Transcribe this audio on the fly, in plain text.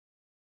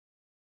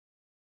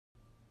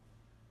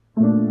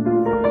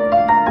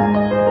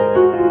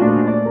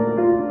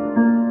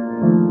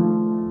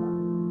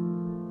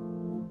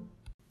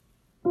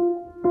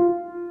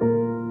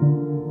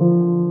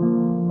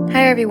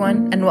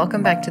everyone, and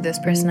welcome back to This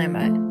Person I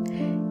Met.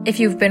 If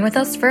you've been with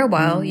us for a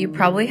while, you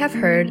probably have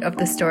heard of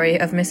the story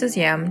of Mrs.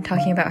 Yam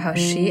talking about how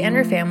she and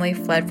her family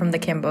fled from the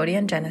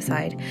Cambodian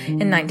genocide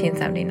in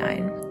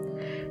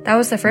 1979. That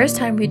was the first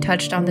time we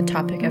touched on the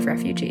topic of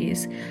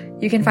refugees.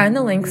 You can find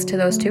the links to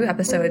those 2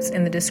 episodes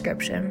in the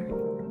description.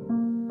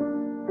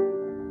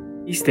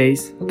 These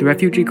days, the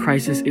refugee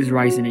crisis is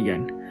rising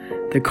again.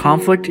 The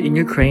conflict in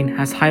Ukraine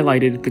has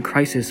highlighted the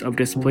crisis of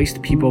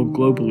displaced people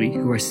globally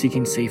who are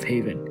seeking safe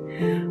haven.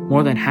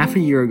 More than half a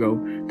year ago,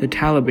 the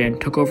Taliban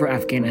took over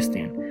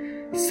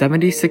Afghanistan.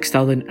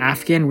 76,000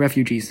 Afghan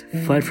refugees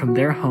fled from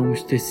their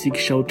homes to seek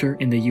shelter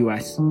in the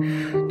U.S.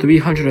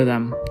 300 of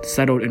them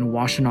settled in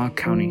Washtenaw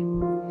County.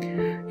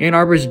 Ann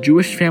Arbor's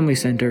Jewish Family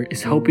Center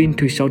is helping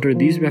to shelter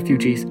these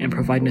refugees and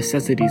provide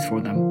necessities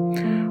for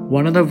them.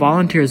 One of the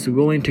volunteers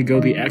willing to go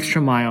the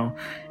extra mile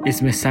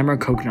is Ms. Samar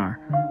Koknar,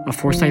 a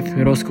Forsyth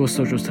Middle School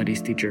social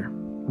studies teacher.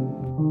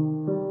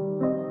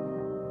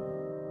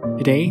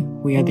 Today,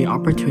 we had the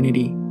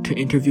opportunity to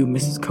interview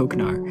Mrs.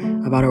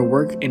 Koknar about her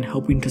work in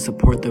helping to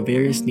support the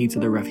various needs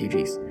of the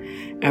refugees.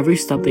 Every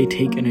step they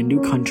take in a new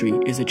country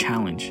is a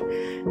challenge.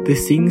 The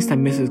scenes that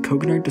Mrs.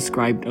 Koknar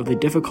described of the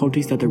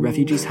difficulties that the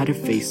refugees had to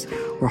face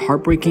were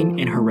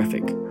heartbreaking and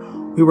horrific.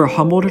 We were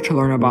humbled to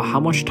learn about how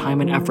much time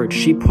and effort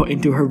she put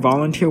into her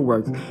volunteer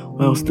work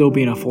while still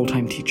being a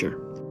full-time teacher.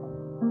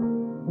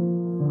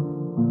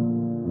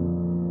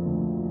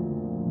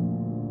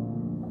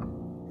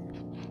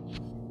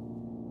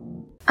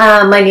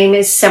 My name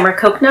is Samar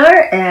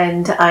Koknar,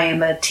 and I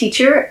am a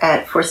teacher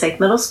at Forsyth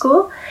Middle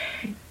School,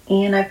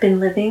 and I've been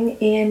living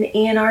in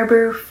Ann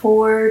Arbor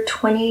for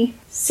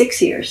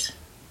 26 years.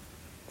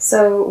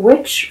 So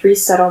which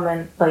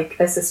resettlement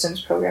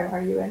assistance program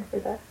are you in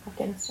for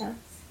Afghanistan?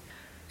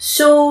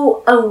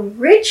 So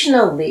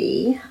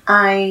originally,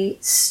 I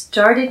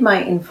started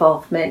my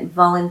involvement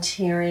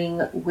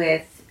volunteering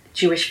with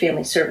Jewish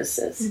Family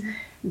Services. Mm-hmm.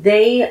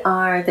 They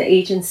are the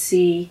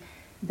agency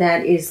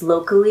that is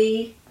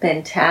locally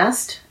been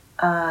tasked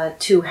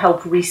to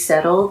help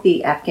resettle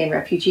the Afghan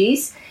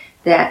refugees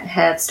that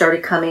had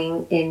started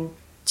coming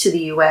into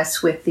the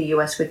U.S. with the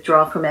U.S.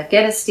 withdrawal from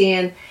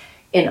Afghanistan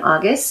in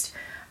August.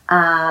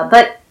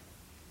 But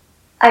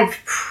I've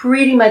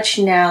pretty much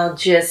now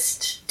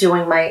just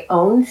doing my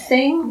own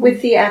thing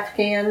with the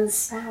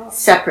Afghans,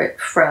 separate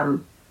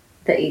from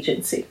the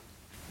agency.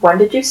 When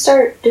did you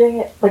start doing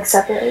it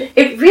separately?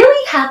 It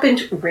really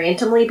happened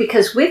randomly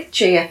because with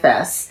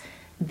JFS,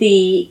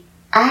 the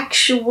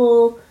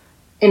actual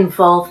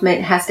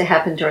involvement has to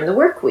happen during the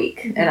work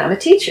week. Mm-hmm. And I'm a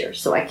teacher,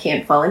 so I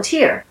can't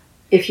volunteer.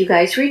 If you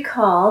guys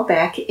recall,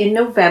 back in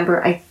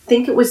November, I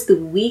think it was the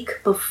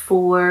week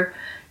before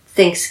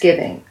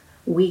Thanksgiving,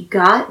 we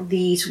got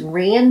these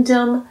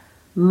random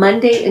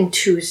Monday and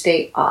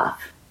Tuesday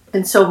off.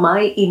 And so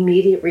my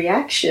immediate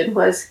reaction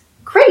was,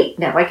 great,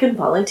 now I can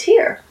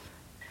volunteer.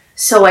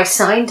 So I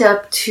signed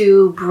up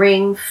to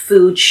bring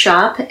food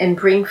shop and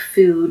bring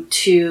food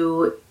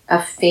to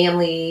a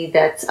family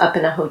that's up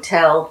in a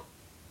hotel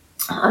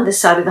on the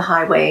side of the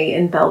highway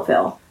in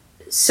Belleville.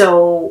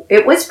 So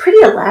it was pretty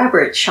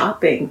elaborate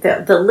shopping,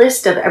 the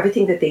list of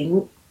everything that they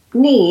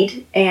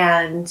need,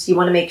 and you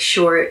want to make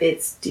sure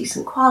it's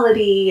decent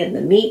quality and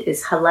the meat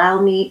is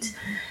halal meat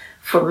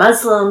for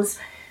Muslims.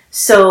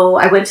 So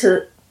I went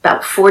to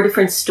about 4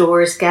 different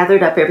stores,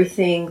 gathered up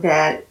everything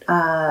that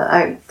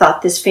I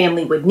thought this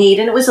family would need,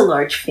 and it was a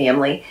large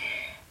family,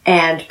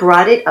 and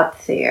brought it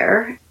up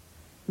there.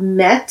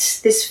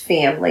 Met this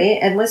family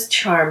and was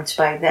charmed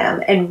by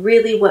them. And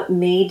really what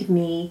made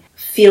me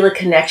feel a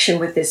connection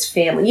with this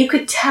family, you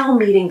could tell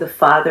meeting the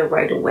father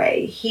right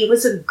away. He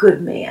was a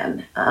good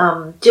man,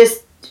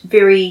 just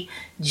very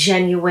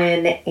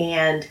genuine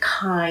and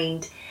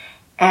kind.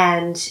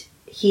 And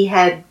he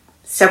had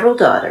several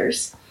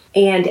daughters.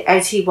 And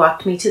as he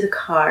walked me to the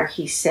car,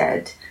 he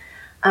said,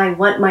 I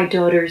want my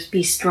daughters to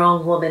be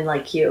strong women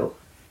like you.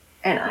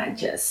 And I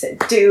just said,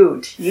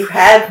 dude, you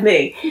have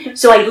me.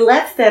 So I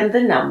left them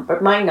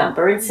my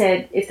number, and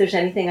said, if there's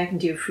anything I can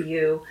do for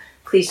you,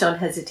 please don't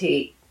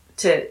hesitate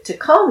to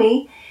call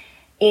me.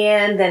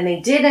 And then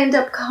they did end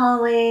up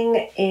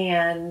calling,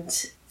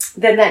 and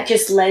then that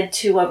just led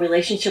to a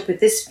relationship with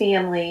this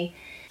family.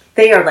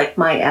 They are like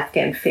my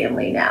Afghan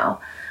family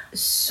now.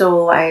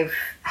 So I've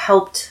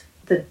helped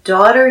the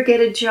daughter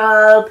get a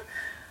job.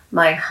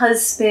 My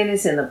husband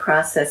is in the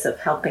process of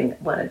helping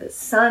one of his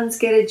sons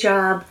get a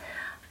job.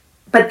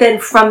 But then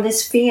from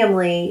this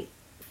family,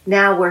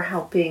 now we're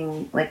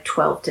helping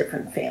 12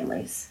 different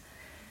families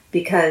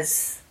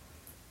because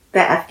the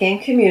Afghan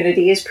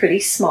community is pretty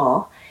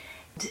small.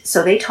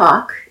 So they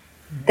talk,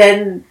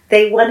 then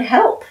they want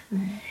help.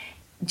 Mm-hmm.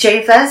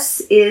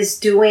 JFS is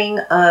doing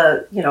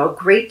a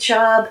great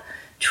job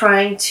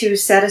trying to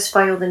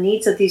satisfy all the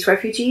needs of these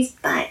refugees,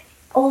 but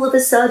all of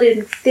a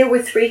sudden there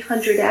were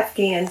 300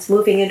 Afghans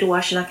moving into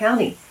Washtenaw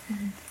County.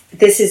 Mm-hmm.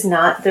 This is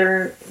not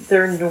their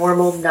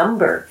normal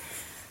number.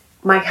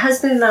 My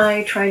husband and I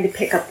are trying to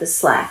pick up the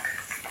slack,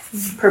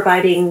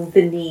 providing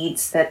the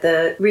needs that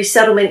the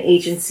resettlement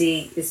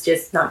agency is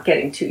just not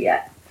getting to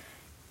yet.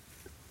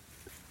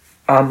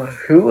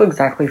 Who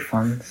exactly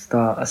funds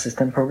the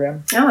assistant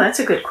program? Oh, that's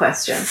a good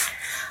question.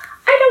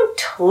 I don't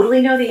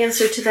totally know the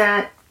answer to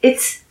that.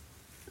 It's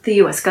the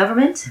U.S.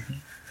 government,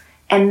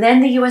 and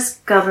then the U.S.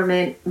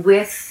 government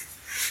with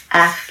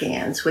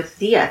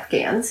the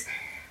Afghans,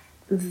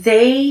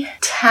 they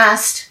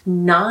tasked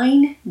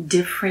 9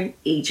 different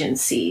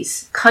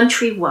agencies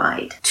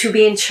countrywide to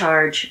be in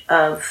charge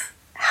of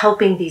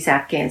helping these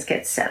Afghans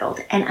get settled.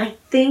 And I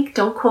think,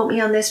 don't quote me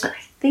on this, but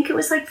I think it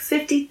was like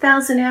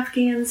 50,000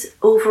 Afghans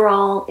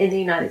overall in the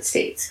United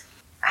States.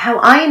 How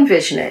I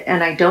envision it,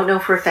 and I don't know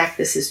for a fact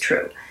this is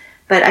true,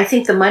 but I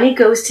think the money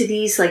goes to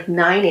these like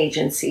 9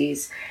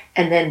 agencies,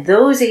 and then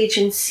those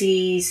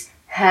agencies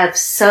have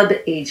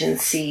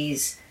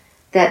sub-agencies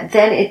that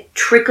then it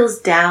trickles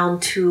down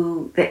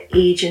to the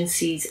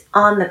agencies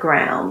on the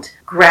ground,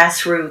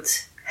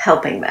 grassroots,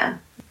 helping them.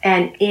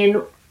 And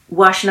in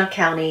Washtenaw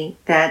County,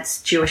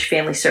 that's Jewish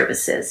Family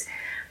Services.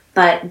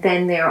 But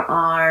then there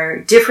are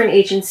different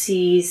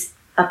agencies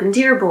up in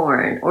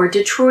Dearborn or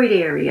Detroit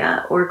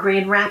area or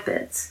Grand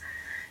Rapids.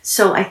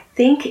 So I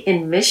think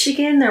in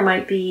Michigan, there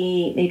might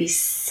be maybe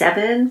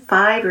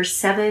 5 or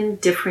 7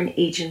 different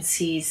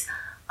agencies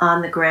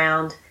on the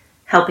ground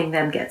helping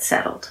them get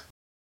settled.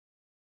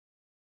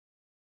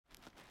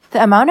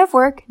 The amount of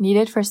work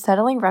needed for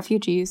settling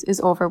refugees is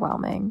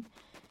overwhelming.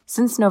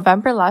 Since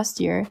November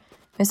last year,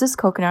 Mrs.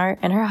 Kokenar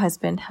and her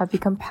husband have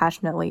become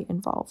passionately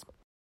involved.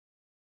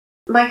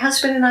 My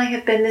husband and I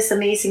have been this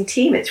amazing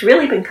team. It's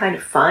really been kind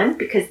of fun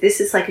because this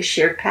is like a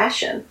shared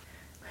passion.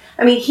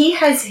 I mean, he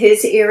has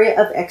his area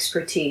of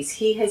expertise.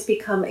 He has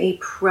become a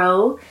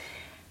pro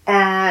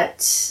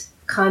at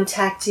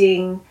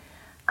contacting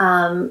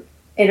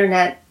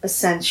Internet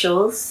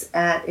Essentials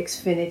at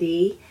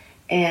Xfinity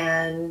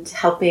and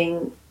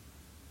helping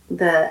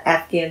the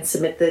Afghans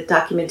submit the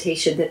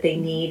documentation that they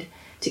need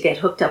to get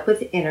hooked up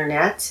with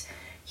internet.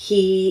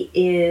 He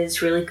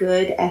is really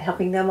good at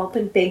helping them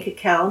open bank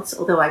accounts,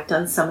 although I've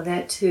done some of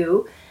that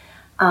too.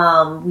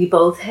 We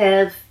both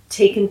have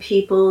taken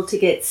people to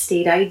get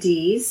state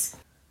IDs.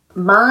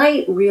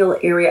 My real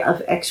area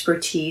of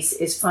expertise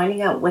is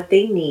finding out what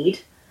they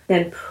need,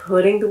 then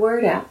putting the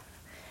word out.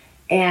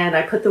 And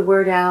I put the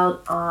word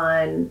out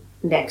on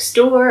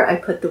Nextdoor. I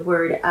put the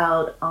word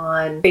out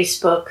on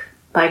Facebook,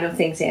 Buy No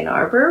Things Ann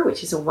Arbor,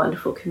 which is a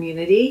wonderful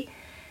community.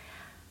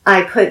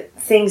 I put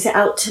things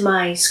out to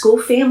my school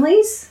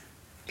families.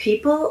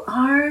 People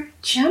are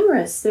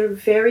generous. They're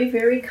very,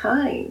 very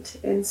kind.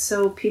 And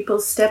so people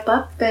step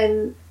up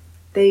and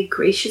they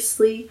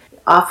graciously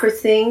offer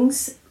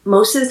things.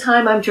 Most of the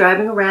time I'm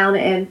driving around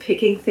and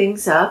picking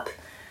things up.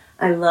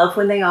 I love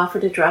when they offer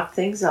to drop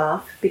things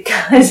off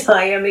because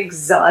I am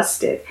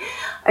exhausted.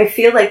 I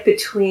feel like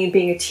between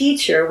being a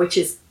teacher, which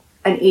is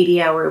an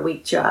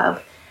 80-hour-a-week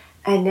job,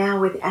 and now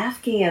with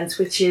Afghans,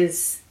 which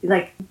is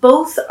like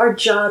both are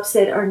jobs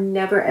that are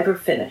never ever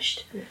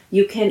finished.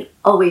 You can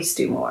always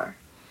do more.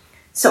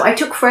 So I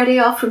took Friday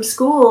off from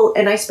school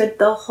and I spent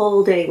the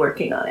whole day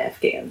working on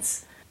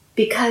Afghans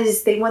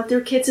because they want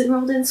their kids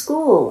enrolled in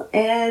school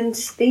and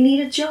they need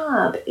a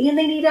job and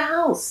they need a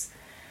house.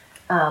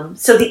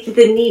 So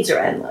the needs are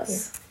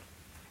endless.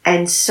 Yeah.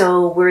 And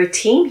so we're a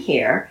team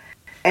here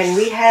and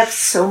we have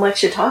so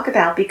much to talk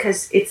about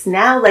because it's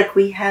now like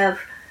we have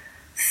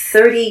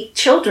 30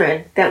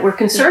 children that we're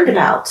concerned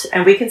about.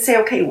 And we can say,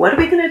 okay, what are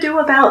we going to do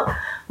about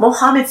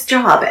Mohammed's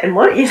job? And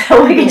what, we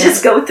can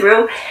just go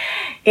through.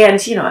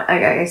 And,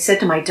 I said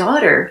to my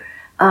daughter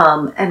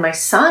and my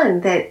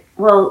son that,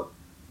 well,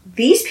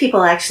 these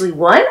people actually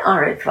want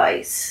our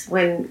advice.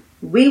 When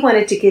we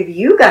wanted to give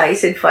you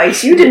guys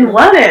advice, you didn't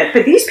want it.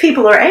 But these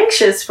people are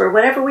anxious for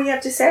whatever we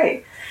have to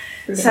say.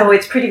 Yeah. So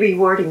it's pretty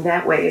rewarding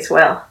that way as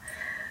well.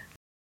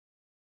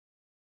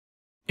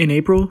 In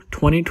April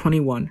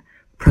 2021,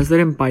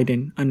 President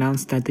Biden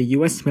announced that the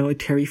U.S.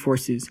 military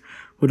forces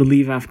would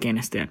leave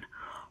Afghanistan.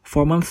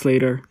 4 months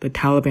later, the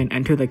Taliban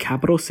entered the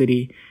capital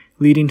city,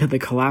 leading to the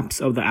collapse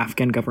of the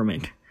Afghan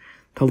government.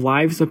 The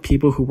lives of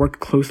people who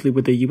worked closely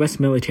with the U.S.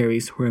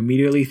 militaries were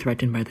immediately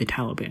threatened by the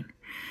Taliban.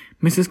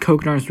 Mrs.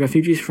 Kokenar's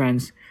refugees'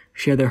 friends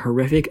share their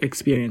horrific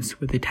experience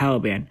with the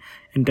Taliban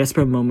and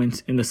desperate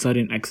moments in the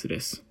sudden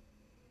exodus.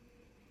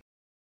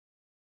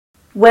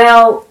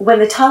 Well, when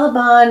the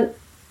Taliban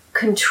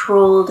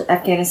controlled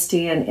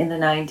Afghanistan in the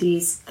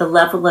 90s, the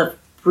level of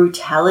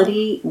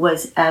brutality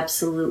was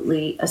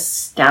absolutely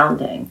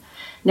astounding.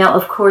 Now,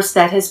 of course,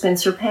 that has been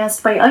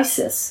surpassed by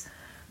ISIS,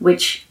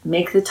 which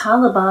make the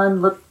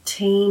Taliban look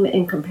tame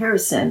in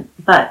comparison.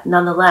 But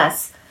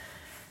nonetheless,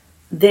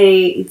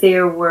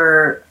 there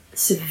were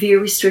severe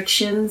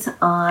restrictions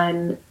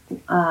on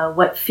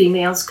what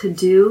females could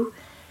do,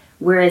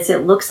 whereas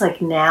it looks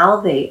like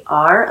now they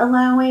are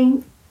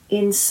allowing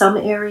in some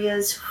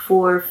areas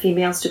for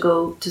females to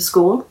go to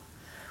school,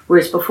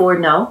 whereas before,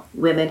 no,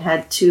 women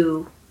had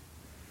to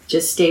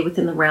just stay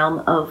within the realm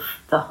of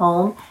the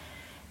home.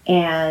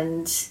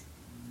 And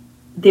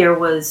there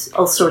was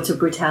all sorts of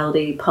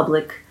brutality,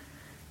 public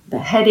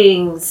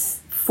beheadings,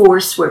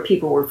 forced where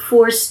people were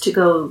forced to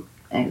go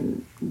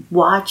and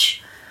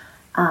watch.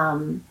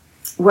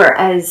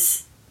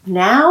 Whereas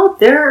now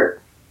they're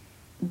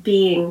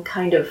being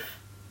kind of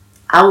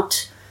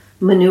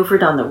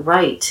outmaneuvered on the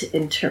right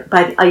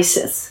by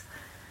ISIS.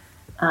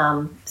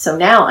 So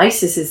now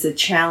ISIS is a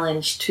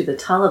challenge to the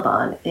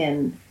Taliban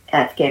in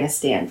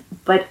Afghanistan.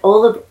 But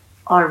all of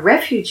our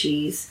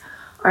refugees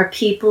are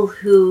people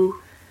who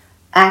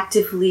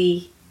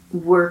actively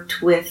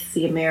worked with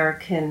the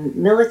American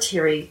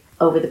military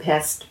over the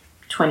past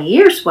 20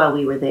 years while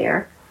we were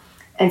there.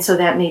 And so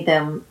that made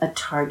them a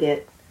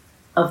target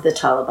of the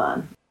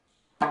Taliban.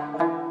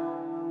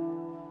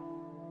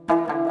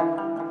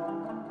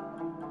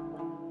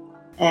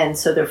 And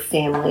so their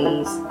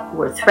families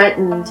were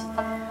threatened.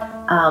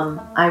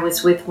 I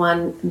was with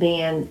one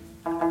man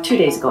 2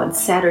 days ago on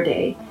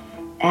Saturday,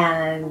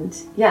 and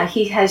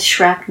he has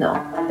shrapnel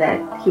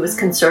that he was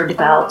concerned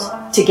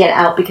about to get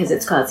out because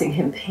it's causing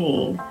him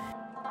pain.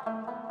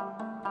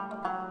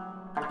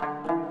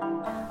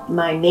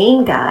 My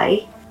main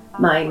guy,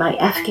 my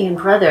Afghan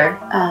brother,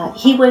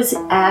 he was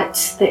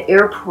at the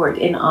airport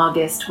in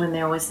August when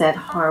there was that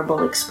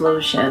horrible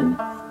explosion.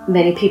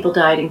 Many people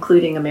died,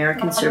 including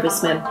American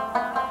servicemen.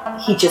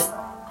 He just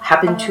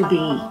happened to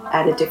be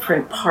at a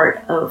different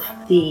part of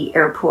the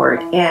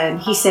airport, and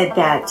he said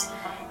that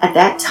at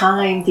that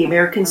time the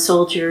American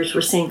soldiers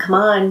were saying, "Come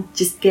on,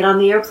 just get on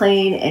the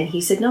airplane," and he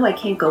said, "No, I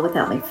can't go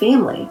without my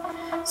family."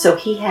 So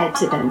he had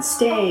to then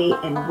stay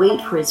and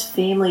wait for his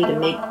family to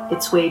make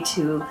its way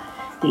to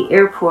the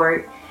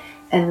airport.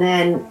 And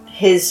then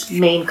his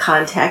main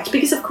contact,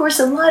 because of course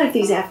a lot of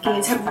these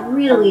Afghans have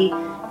really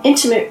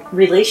intimate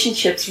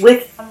relationships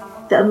with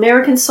the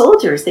American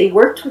soldiers. They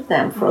worked with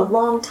them for a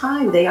long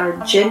time. They are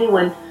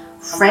genuine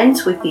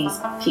friends with these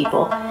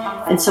people.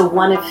 And so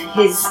one of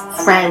his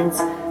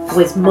friends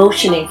was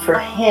motioning for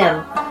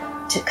him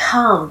to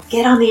come,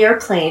 get on the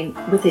airplane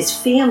with his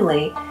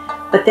family.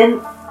 But then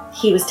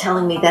he was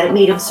telling me that it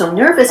made him so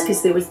nervous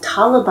because there was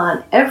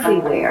Taliban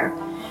everywhere.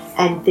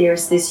 And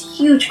there's this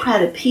huge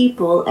crowd of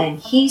people, and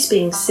he's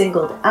being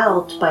singled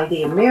out by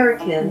the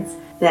Americans,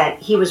 that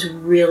he was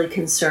really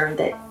concerned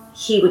that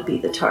he would be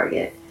the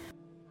target.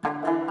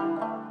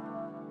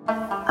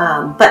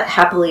 But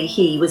happily,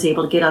 he was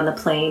able to get on the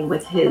plane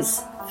with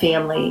his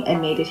family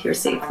and made it here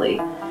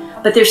safely.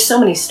 But there's so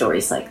many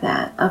stories like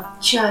that of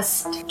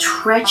just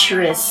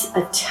treacherous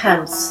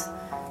attempts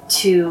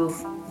to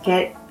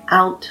get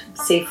out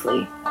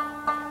safely.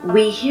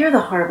 We hear the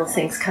horrible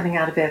things coming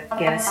out of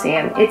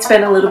Afghanistan. It's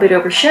been a little bit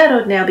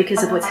overshadowed now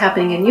because of what's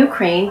happening in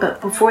Ukraine,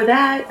 but before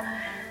that,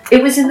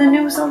 it was in the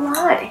news a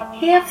lot.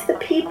 Half the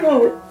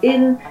people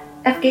in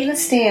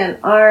Afghanistan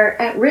are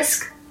at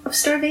risk of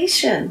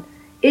starvation.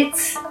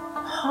 It's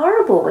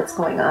horrible what's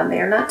going on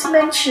there, not to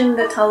mention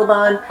the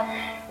Taliban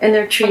and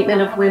their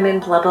treatment of women,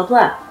 blah, blah,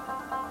 blah.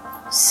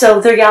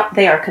 So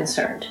they are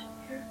concerned.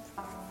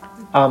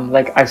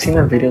 I've seen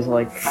the videos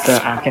of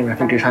the Afghan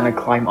refugees trying to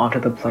climb onto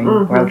the plane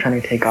while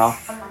trying to take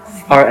off.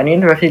 Are any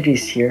of the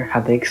refugees here,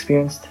 have they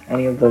experienced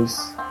any of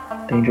those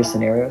dangerous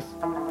scenarios?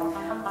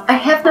 I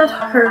have not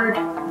heard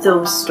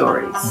those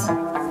stories.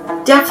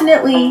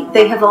 Definitely,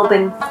 they have all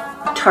been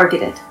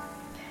targeted.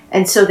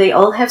 And so they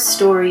all have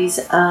stories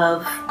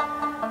of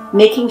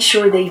making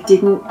sure they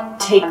didn't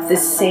take the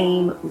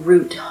same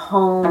route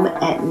home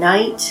at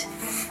night.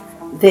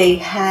 They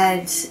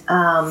had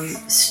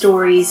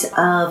stories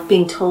of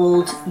being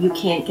told, "You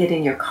can't get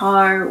in your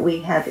car.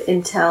 We have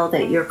intel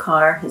that your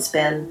car has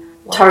been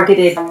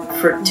targeted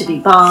to be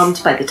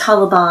bombed by the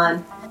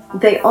Taliban."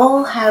 They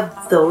all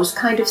have those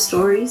kind of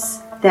stories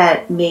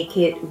that make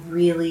it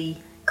really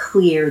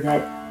clear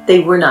that they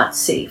were not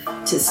safe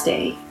to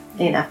stay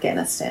in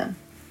Afghanistan.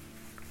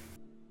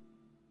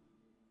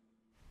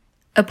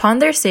 Upon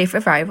their safe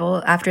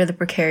arrival after the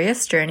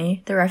precarious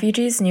journey, the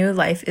refugees' new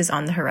life is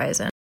on the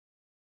horizon.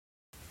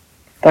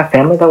 That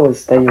family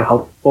that you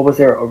helped, what was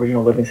their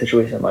original living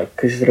situation like?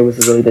 Because you said it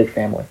was a really big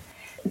family.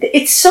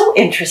 It's so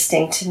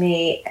interesting to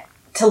me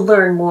to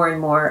learn more and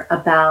more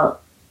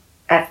about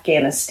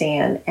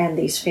Afghanistan and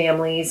these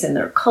families and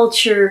their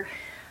culture.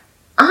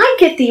 I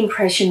get the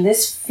impression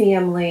this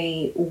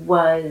family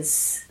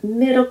was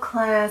middle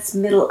class,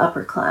 middle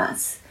upper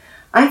class.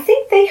 I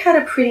think they had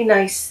a pretty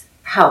nice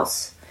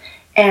house,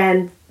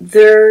 and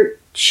their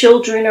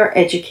children are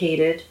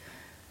educated.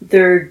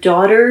 Their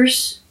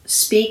daughters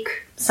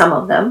speak, some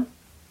of them,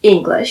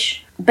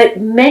 English, but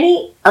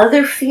many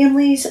other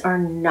families are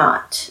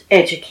not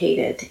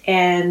educated.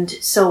 And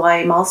so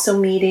I'm also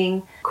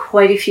meeting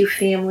quite a few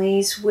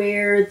families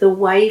where the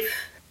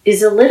wife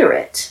is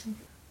illiterate.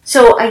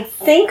 So I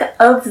think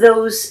of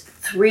those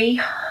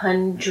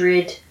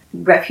 300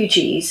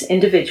 refugees,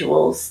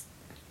 individuals,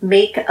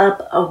 make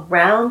up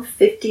around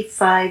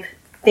 55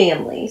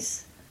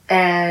 families.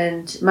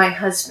 And my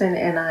husband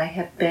and I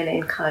have been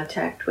in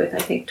contact with, I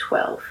think,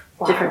 12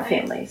 different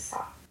families.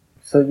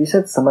 So you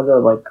said some of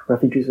the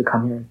refugees who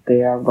come here,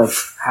 they are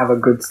have a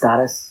good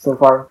status so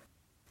far.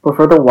 But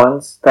for the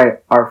ones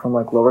that are from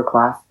lower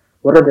class,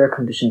 what are their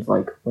conditions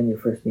like when you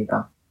first meet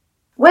them?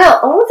 Well,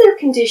 all of their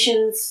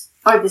conditions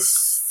are the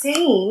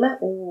same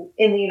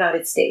in the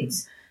United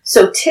States.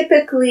 So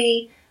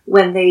typically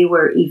when they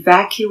were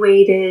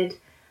evacuated,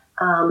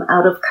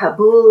 out of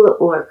Kabul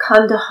or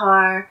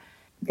Kandahar.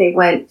 They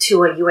went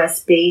to a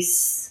U.S.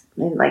 base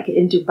in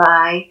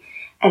Dubai.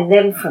 And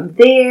then from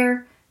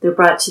there, they're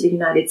brought to the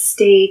United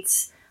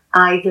States,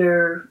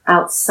 either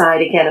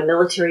outside, again, a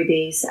military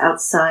base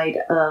outside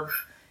of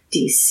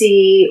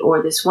D.C.,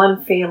 or this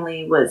one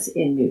family was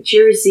in New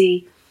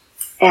Jersey.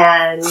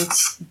 And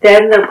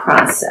then they're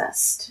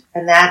processed.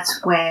 And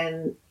that's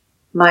when,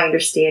 my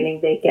understanding,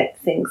 they get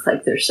things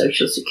like their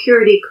Social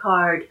Security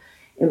card,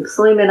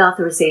 employment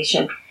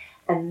authorization.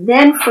 And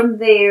then from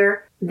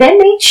there, then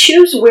they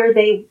choose where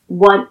they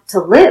want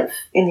to live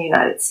in the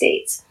United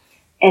States.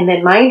 And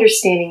then my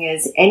understanding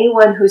is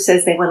anyone who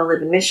says they want to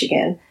live in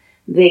Michigan,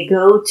 they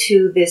go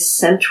to this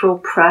central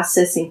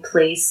processing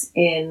place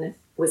in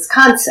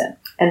Wisconsin.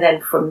 And then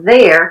from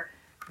there,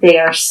 they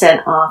are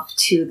sent off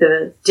to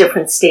the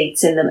different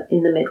states in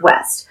the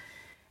Midwest.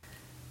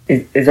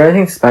 Is there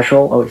anything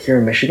special out here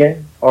in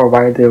Michigan? Or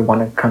why do they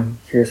want to come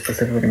here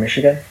specifically to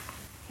Michigan?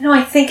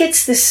 I think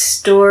it's the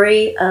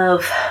story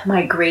of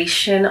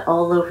migration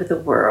all over the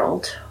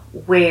world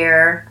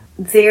where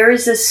there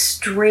is a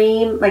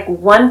stream, like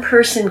one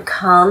person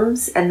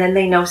comes and then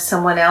they know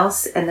someone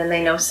else and then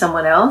they know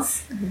someone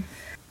else. Mm-hmm.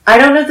 I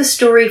don't know the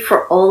story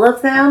for all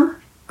of them,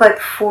 but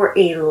for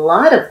a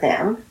lot of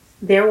them,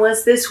 there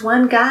was this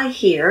one guy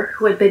here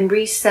who had been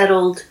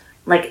resettled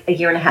like a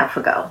year and a half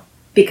ago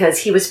because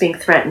he was being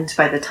threatened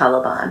by the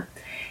Taliban.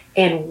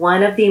 And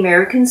one of the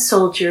American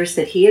soldiers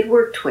that he had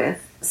worked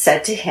with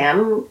said to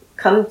him,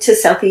 "Come to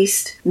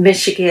Southeast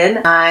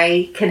Michigan,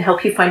 I can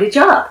help you find a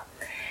job."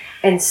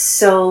 And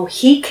so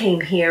he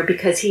came here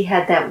because he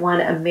had that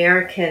one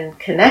American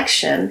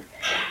connection.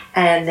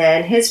 And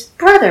then his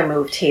brother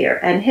moved here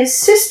and his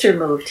sister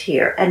moved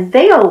here. And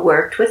they all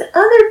worked with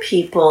other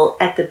people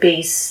at the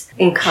base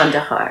in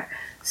Kandahar.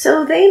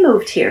 So they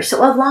moved here.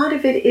 So a lot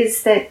of it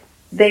is that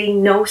they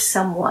know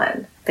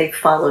someone. They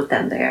followed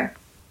them there.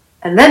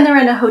 And then they're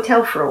in a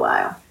hotel for a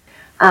while.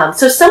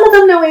 So some of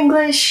them know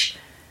English.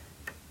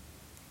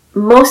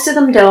 Most of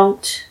them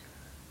don't.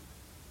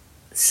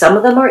 Some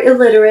of them are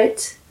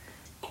illiterate.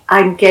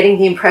 I'm getting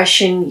the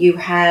impression you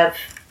have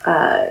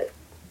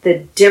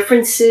the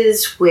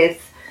differences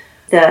with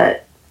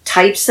the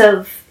types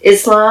of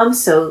Islam.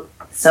 So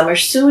some are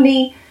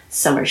Sunni,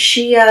 some are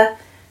Shia,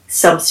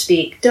 some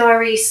speak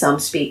Dari, some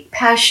speak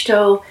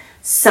Pashto,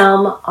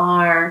 some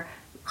are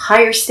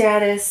higher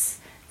status,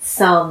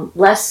 some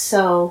less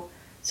so.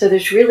 So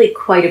there's really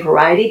quite a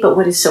variety. But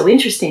what is so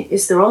interesting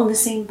is they're all in the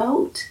same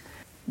boat.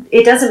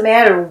 It doesn't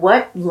matter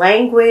what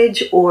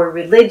language or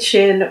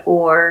religion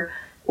or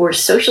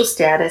social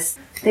status,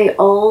 they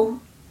all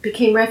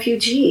became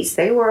refugees.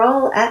 They were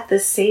all at the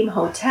same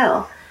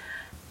hotel.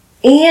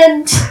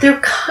 And they're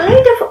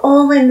kind of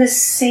all in the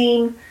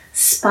same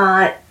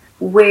spot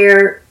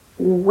where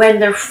when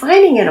they're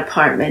finding an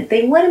apartment,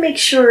 they want to make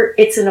sure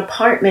it's an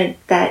apartment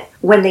that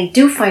when they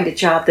do find a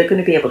job, they're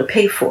going to be able to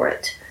pay for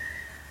it.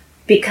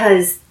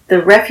 Because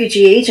the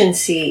refugee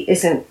agency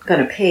isn't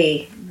going to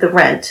pay the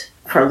rent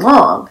for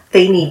long.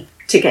 They need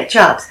to get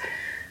jobs.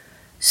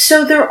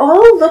 So they're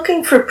all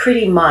looking for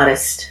pretty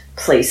modest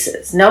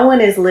places. No one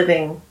is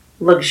living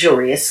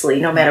luxuriously,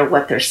 no matter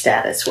what their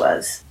status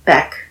was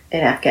back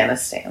in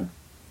Afghanistan.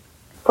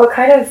 What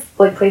kind of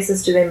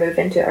places do they move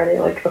into? Are they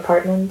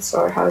apartments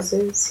or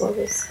houses or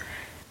this?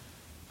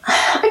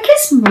 I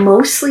guess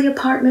mostly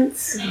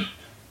apartments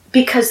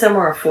because they're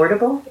more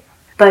affordable.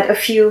 But a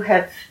few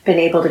have been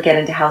able to get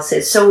into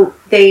houses. So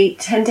they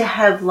tend to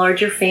have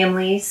larger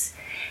families.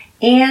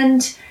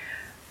 And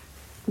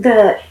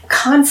the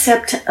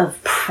concept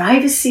of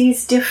privacy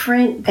is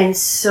different. And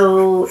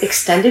so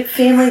extended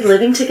family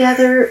living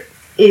together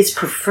is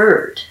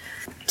preferred.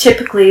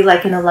 Typically,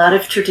 like in a lot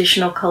of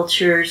traditional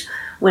cultures,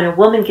 when a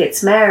woman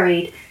gets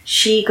married,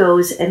 she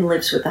goes and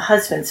lives with the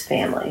husband's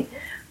family.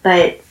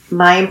 But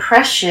my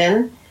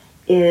impression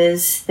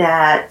is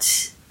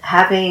that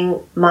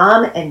having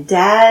mom and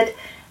dad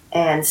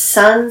and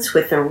sons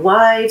with their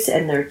wives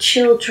and their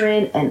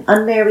children and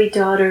unmarried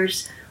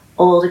daughters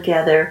all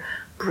together,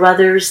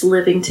 brothers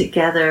living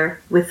together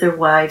with their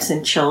wives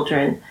and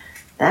children,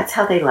 that's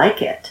how they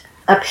like it.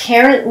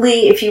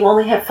 Apparently, if you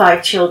only have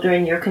 5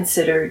 children, you're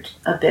considered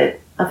a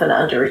bit of an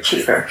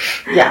underachiever.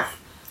 Yeah.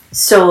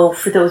 So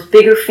for those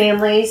bigger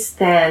families,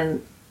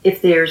 then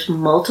if there's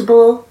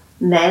multiple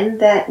men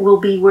that will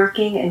be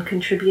working and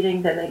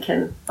contributing, then they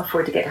can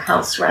afford to get a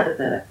house rather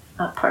than an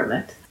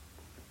apartment.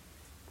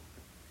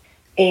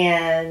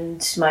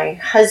 And my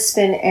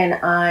husband and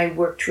I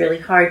worked really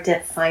hard to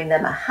find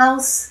them a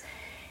house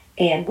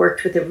and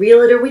worked with a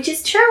realtor, which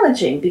is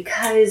challenging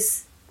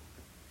because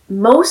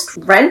most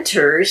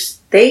renters,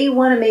 they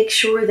want to make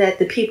sure that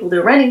the people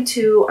they're renting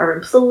to are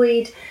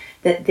employed,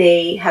 that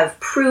they have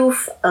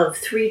proof of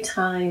 3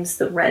 times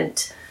the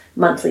rent,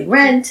 monthly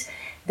rent,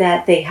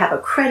 that they have a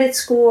credit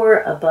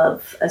score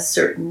above a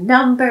certain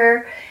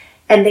number,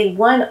 and they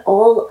want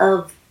all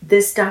of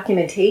this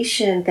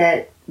documentation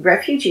that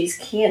refugees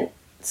can't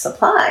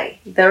supply.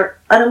 They're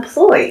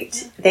unemployed.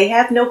 They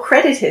have no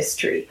credit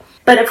history.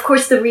 But of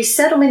course, the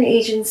resettlement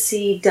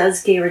agency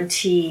does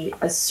guarantee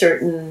a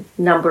certain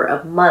number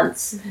of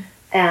months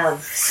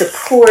of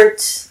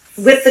support.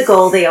 With the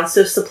goal, they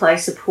also supply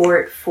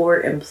support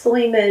for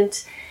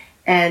employment.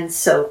 And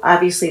so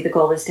obviously the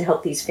goal is to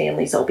help these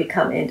families all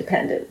become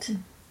independent.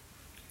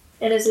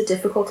 And is it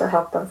difficult to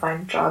help them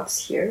find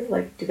jobs here?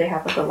 Like, do they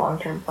have like a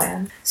long-term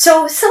plan?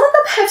 So some of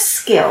them have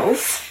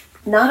skills,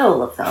 not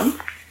all of them.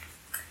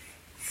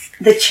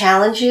 The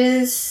challenge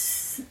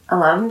is a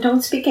lot of them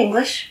don't speak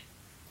English.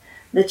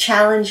 The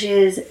challenge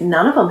is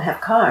none of them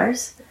have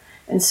cars.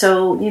 And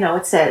so,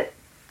 it's that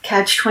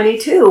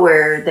catch-22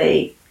 where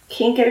they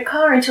can't get a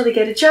car until they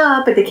get a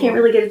job, but they can't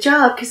really get a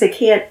job because they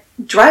can't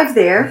drive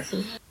there.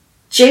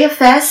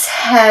 JFS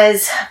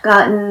has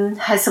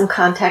some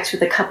contacts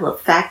with a couple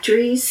of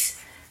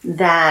factories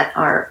that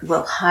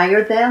will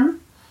hire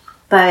them,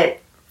 but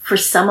for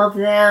some of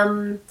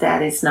them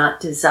that is not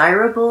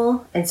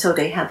desirable, and so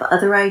they have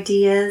other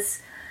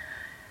ideas.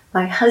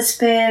 My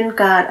husband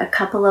got a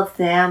couple of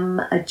them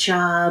a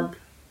job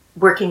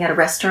working at a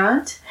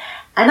restaurant,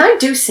 and I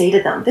do say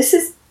to them, this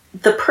is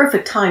the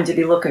perfect time to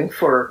be looking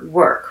for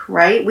work,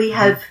 right? We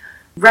have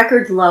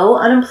record low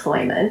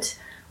unemployment.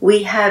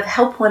 We have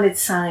help wanted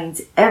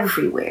signs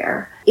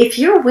everywhere. If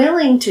you're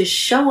willing to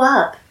show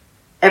up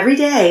every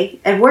day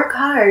and work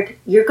hard,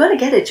 you're going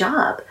to get a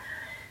job.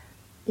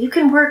 You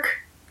can work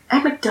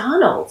at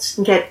McDonald's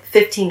and get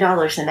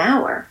 $15 an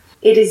hour.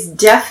 It is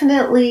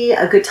definitely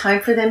a good time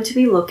for them to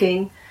be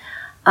looking.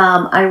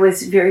 I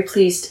was very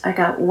pleased. I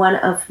got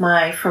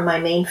from my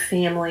main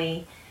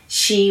family.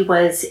 She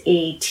was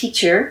a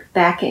teacher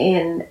back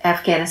in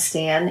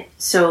Afghanistan,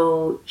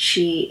 so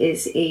she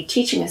is a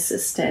teaching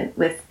assistant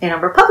with Ann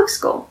Arbor Public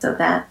School. So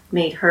that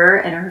made her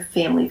and her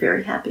family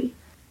very happy.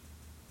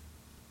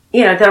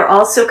 They're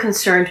also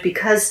concerned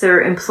because their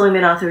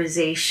employment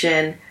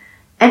authorization,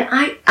 and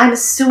I'm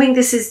assuming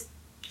this is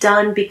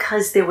done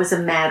because there was a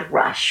mad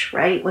rush,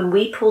 right? When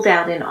we pulled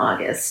out in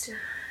August,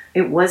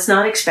 it was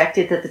not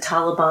expected that the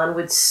Taliban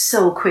would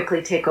so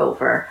quickly take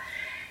over.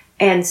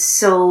 And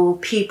so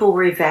people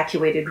were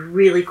evacuated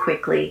really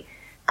quickly.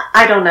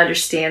 I don't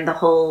understand the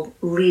whole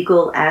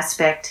legal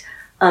aspect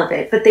of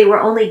it, but they were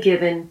only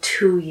given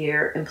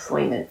 2-year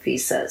employment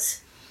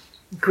visas,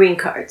 green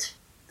cards.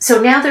 So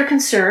now they're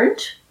concerned,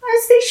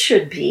 as they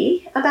should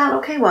be, about,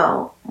 okay,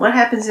 well, what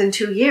happens in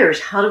 2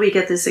 years? How do we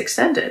get this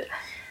extended?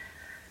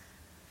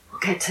 We'll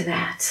get to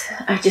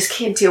that. I just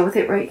can't deal with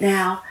it right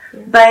now. Yeah.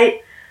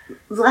 But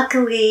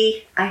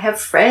luckily, I have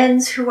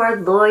friends who are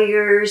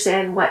lawyers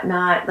and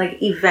whatnot.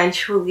 Like,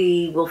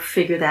 eventually we'll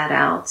figure that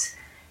out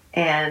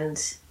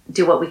and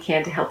do what we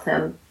can to help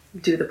them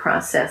do the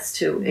process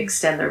to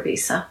extend their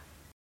visa.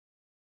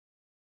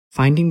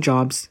 Finding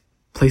jobs,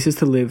 places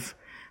to live,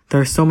 there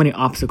are so many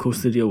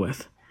obstacles to deal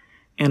with.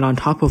 And on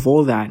top of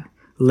all that,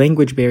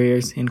 language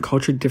barriers and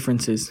culture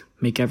differences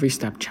make every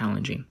step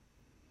challenging.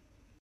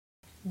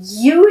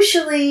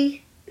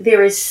 Usually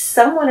there is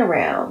someone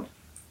around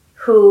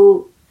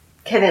who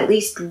can at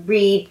least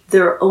read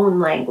their own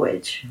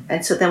language.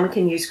 And so then we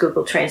can use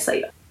Google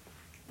Translate.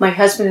 My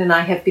husband and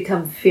I have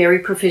become very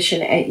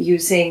proficient at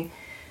using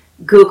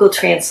Google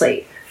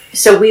Translate.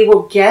 So we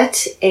will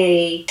get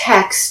a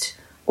text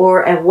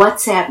or a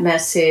WhatsApp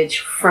message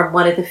from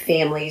one of the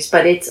families,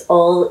 but it's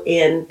all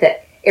in the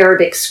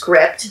Arabic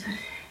script. Mm-hmm.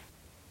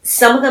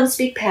 Some of them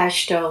speak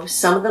Pashto,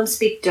 some of them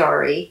speak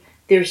Dari.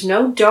 There's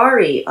no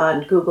Dari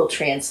on Google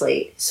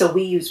Translate, so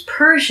we use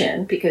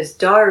Persian because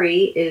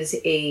Dari is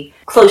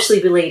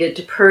closely related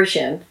to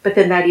Persian, but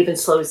then that even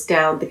slows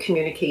down the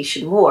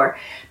communication more.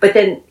 But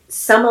then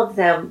some of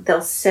them,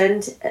 they'll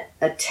send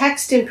a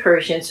text in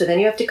Persian, so then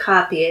you have to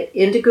copy it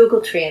into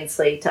Google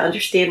Translate to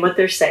understand what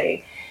they're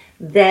saying,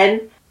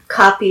 then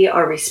copy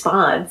our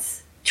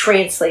response,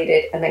 translate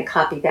it, and then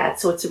copy that.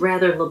 So it's a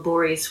rather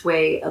laborious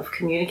way of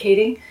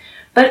communicating.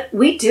 But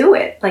we do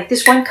it. Like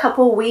this one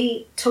couple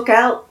we took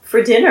out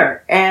for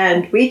dinner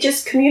and we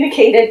just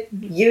communicated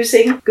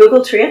using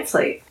Google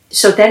Translate.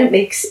 So then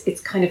it's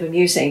kind of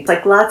amusing.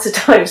 Like lots of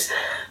times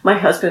my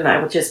husband and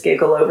I will just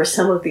giggle over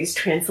some of these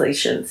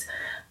translations.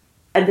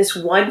 And this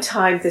one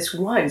time, this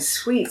one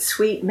sweet,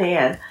 sweet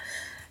man,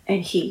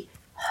 and he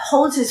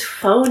holds his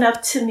phone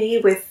up to me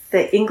with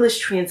the English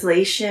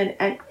translation,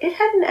 and it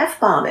had an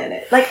F-bomb in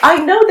it. Like, I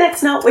know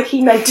that's not what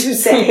he meant to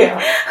say.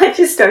 Yeah. I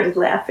just started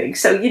laughing.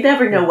 So you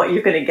never know what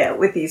you're going to get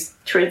with these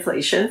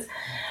translations.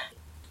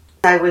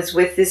 I was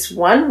with this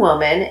one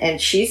woman,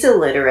 and she's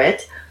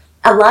illiterate.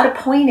 A lot of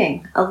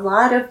pointing, a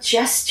lot of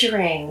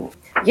gesturing.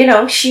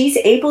 She's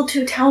able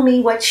to tell me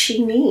what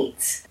she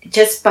needs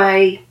just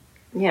by,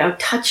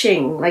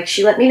 touching. Like,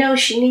 she let me know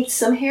she needs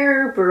some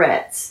hair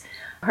barrettes.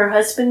 Her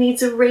husband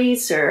needs a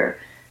razor.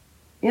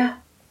 Yeah.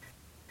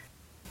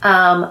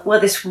 Well,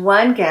 this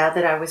one gal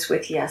that I was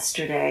with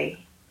yesterday,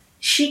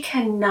 she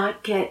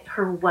cannot get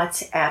her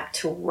WhatsApp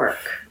to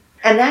work.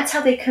 And that's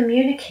how they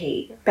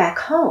communicate back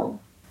home.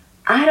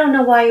 I don't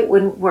know why it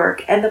wouldn't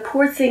work. And the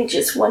poor thing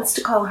just wants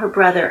to call her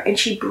brother, and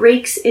she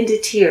breaks into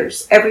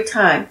tears every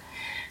time.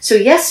 So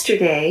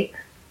yesterday,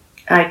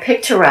 I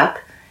picked her up,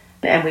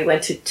 And we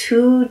went to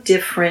 2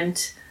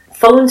 different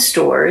phone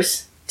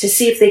stores to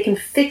see if they can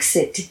fix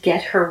it to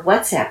get her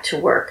WhatsApp to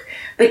work.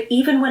 But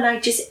even when I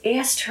just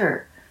asked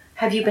her,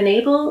 have you been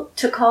able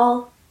to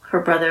call her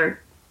brother?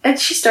 And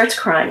she starts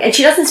crying. And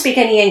she doesn't speak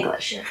any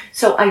English. Yeah.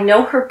 So I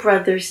know her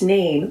brother's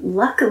name.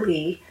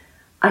 Luckily,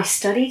 I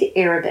studied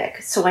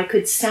Arabic, so I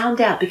could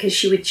sound out because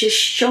she would just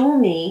show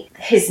me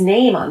his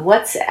name on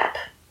WhatsApp.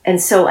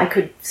 And so I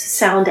could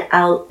sound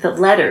out the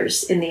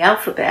letters in the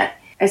alphabet.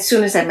 As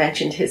soon as I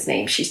mentioned his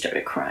name, she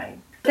started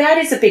crying. That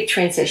is a big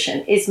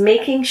transition, is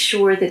making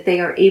sure that they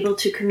are able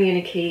to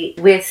communicate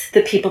with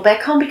the people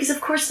back home, because of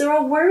course they're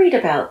all worried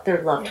about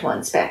their loved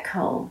ones back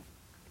home.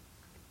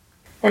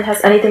 And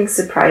has anything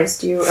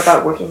surprised you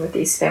about working with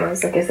these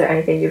families? Like, is there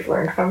anything you've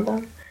learned from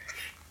them?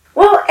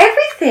 Well,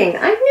 everything.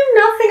 I knew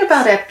nothing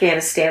about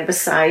Afghanistan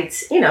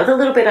besides, the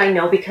little bit I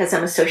know because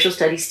I'm a social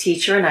studies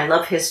teacher and I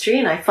love history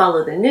and I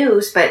follow the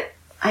news, but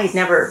I had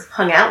never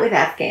hung out with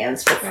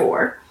Afghans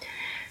before.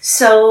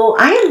 So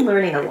I am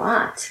learning a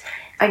lot.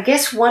 I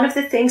guess one of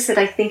the things that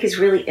I think is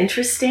really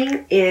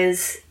interesting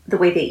is the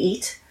way they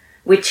eat,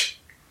 which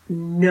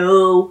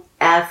no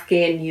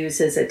Afghan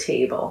uses a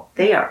table.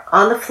 They are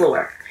on the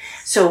floor.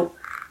 So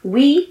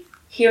we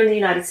here in the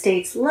United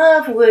States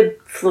love wood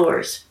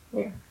floors.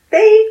 Yeah.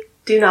 They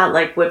do not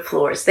like wood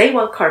floors. They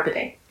want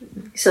carpeting.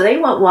 So they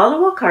want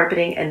wall-to-wall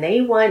carpeting, and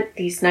they want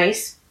these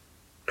nice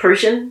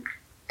Persian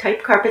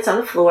type carpets on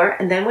the floor.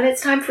 And then when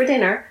it's time for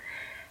dinner,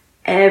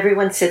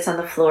 everyone sits on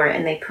the floor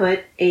and they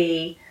put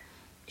a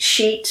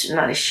sheet,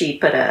 not a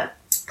sheet, but a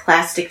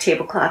plastic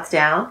tablecloth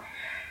down.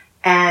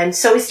 And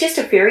so it's just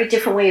a very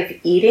different way of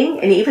eating.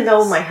 And even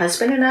though my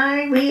husband and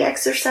I, we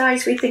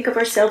exercise, we think of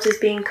ourselves as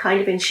being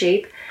kind of in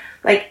shape,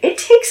 like it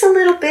takes a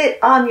little bit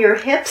on your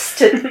hips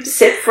to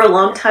sit for a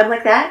long time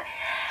like that.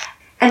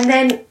 And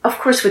then, of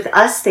course, with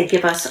us, they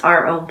give us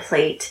our own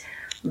plate.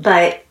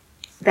 But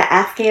the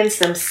Afghans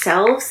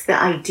themselves, the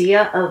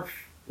idea of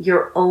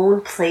your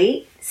own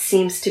plate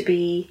seems to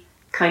be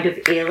kind of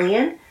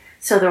alien.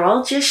 So they're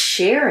all just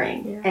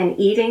sharing and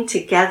eating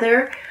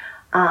together.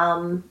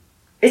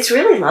 It's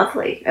really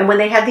lovely. And when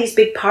they have these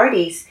big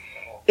parties,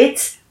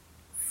 it's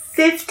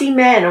 50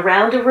 men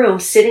around a room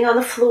sitting on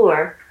the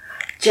floor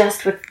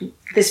just with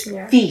this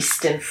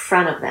feast in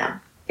front of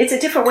them. It's a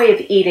different way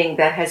of eating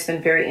that has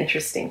been very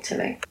interesting to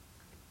me.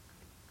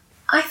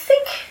 I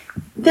think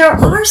there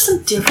are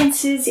some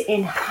differences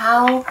in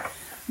how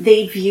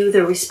they view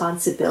their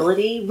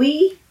responsibility.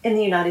 We in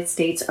the United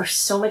States are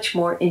so much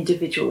more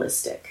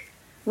individualistic.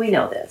 We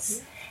know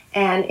this.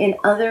 And in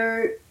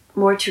other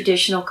more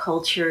traditional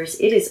cultures,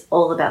 it is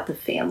all about the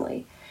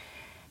family.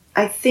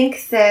 I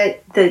think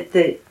that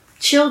the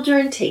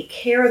children take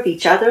care of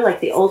each other, like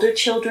the older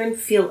children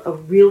feel a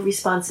real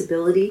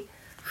responsibility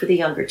for the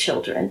younger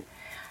children.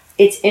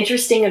 It's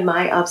interesting in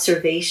my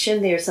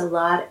observation, there's a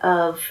lot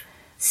of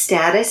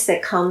status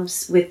that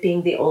comes with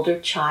being the older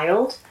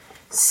child.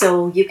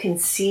 So you can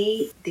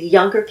see the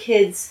younger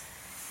kids,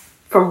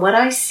 from what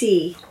I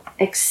see,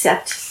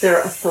 accept their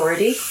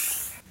authority.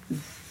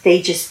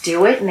 They just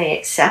do it and they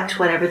accept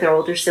whatever their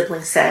older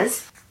sibling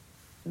says.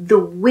 The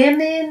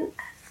women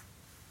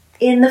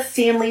in the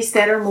families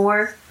that are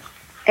more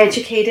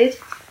educated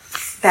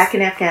back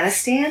in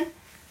Afghanistan,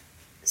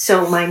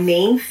 so my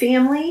main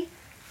family,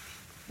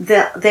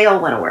 they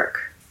all want to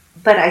work.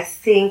 But I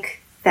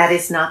think that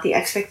is not the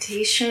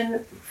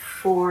expectation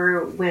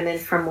for women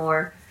from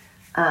more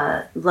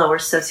lower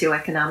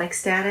socioeconomic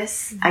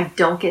status. I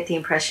don't get the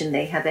impression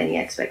they have any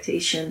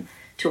expectation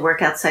to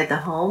work outside the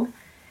home.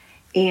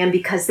 And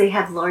because they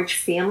have large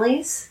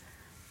families,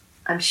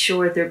 I'm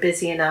sure they're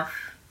busy enough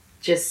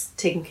just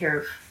taking care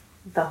of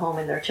the home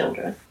and their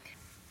children.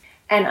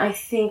 And I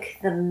think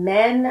the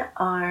men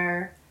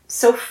are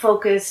so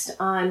focused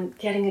on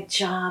getting a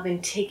job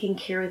and taking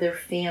care of their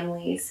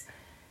families.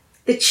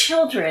 The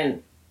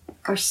children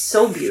are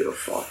so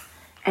beautiful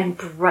and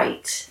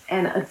bright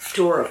and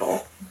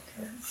adorable.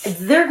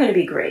 They're going to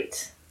be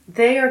great.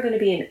 They are going to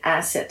be an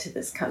asset to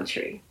this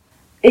country.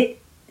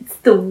 It's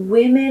the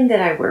women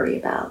that I worry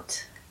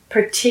about,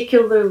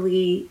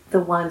 particularly the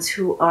ones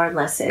who are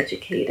less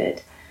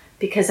educated,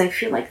 because I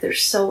feel like they're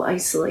so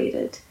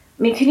isolated.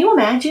 I mean, can you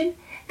imagine?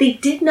 They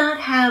did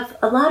not have,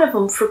 a lot of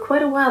them for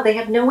quite a while, they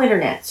have no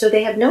internet, so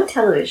they have no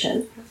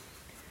television,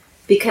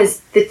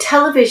 because the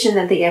television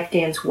that the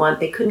Afghans want,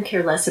 they couldn't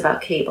care less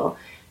about cable.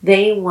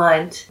 They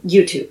want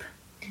YouTube.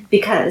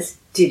 Because,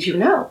 did you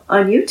know,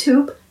 on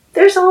YouTube,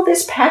 there's all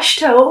this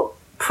Pashto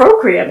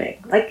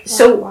programming.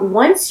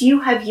 Once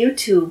you have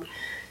YouTube,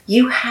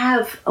 you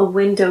have a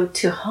window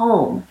to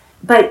home.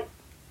 But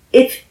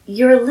if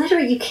you're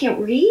illiterate, you can't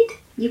read,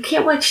 you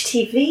can't watch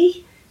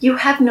TV, you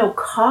have no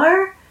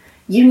car,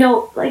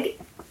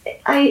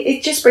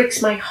 it just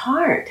breaks my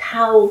heart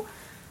how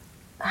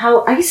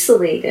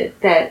isolated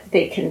that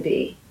they can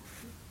be.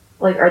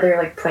 Are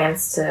there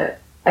plans to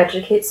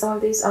educate some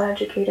of these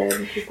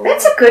uneducated people?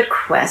 That's a good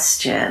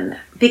question,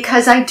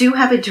 because I do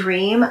have a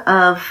dream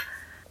of,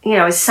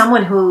 as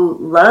someone who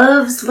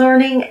loves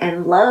learning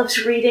and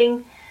loves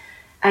reading,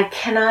 I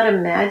cannot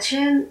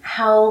imagine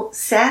how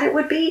sad it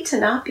would be to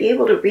not be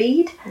able to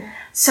read.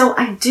 So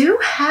I do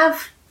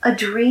have a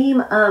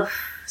dream of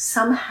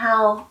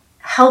somehow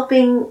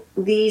helping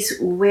these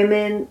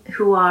women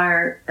who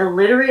are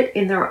illiterate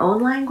in their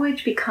own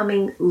language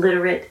becoming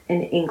literate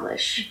in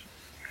English.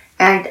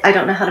 And I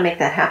don't know how to make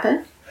that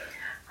happen.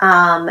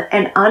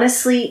 And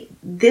honestly,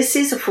 this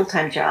is a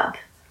full-time job.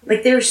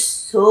 Like, there's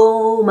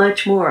so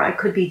much more I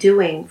could be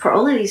doing for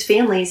all of these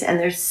families, and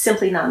there's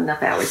simply not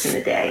enough hours in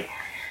the day.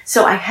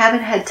 So I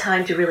haven't had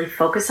time to really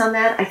focus on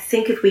that. I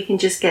think if we can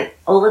just get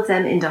all of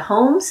them into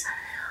homes,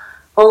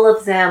 all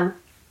of them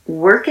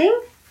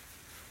working,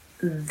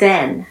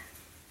 then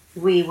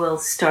we will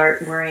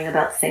start worrying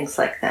about things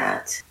like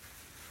that.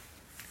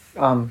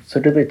 So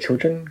do the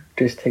children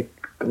just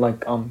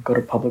go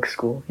to public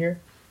school here?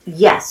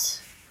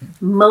 Yes.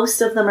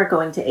 Most of them are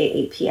going to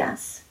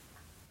AAPS.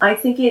 I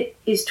think it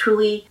is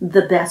truly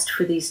the best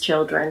for these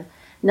children.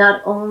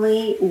 Not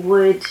only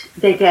would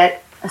they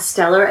get a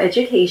stellar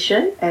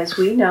education, as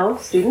we know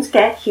students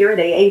get here at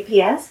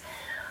AAPS,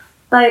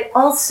 but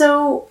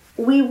also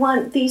we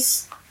want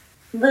these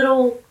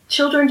little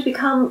children to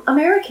become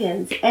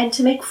Americans and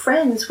to make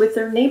friends with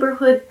their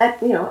neighborhood at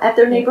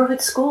their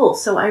neighborhood school.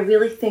 So I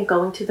really think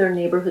going to their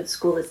neighborhood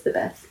school is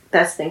the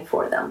best thing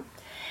for them.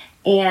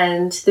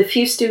 And the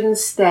few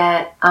students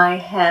that I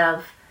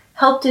have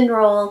helped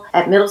enroll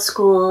at middle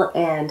school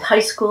and high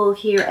school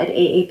here at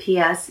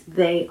AAPS,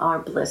 they are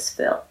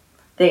blissful.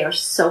 They are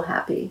so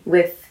happy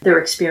with their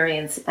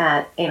experience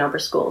at Ann Arbor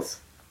schools.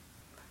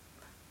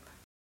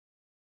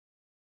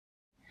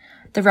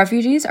 The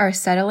refugees are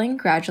settling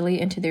gradually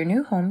into their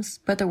new homes,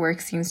 but the work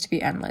seems to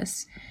be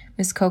endless.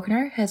 Ms.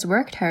 Kochner has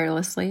worked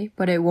tirelessly,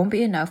 but it won't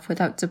be enough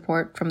without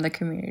support from the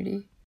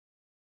community.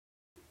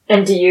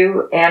 And do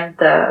you and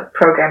the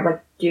program,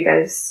 do you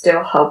guys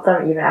still help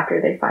them even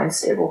after they find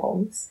stable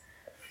homes?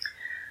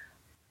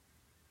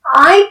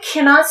 I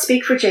cannot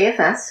speak for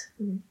JFS.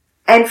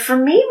 And for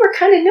me, we're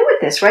kind of new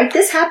at this, right?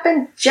 This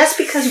happened just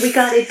because we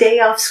got a day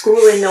off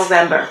school in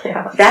November.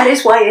 Yeah. That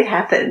is why it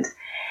happened.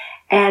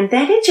 And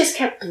then it just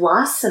kept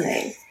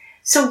blossoming.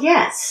 So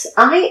yes,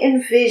 I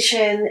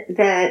envision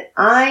that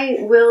I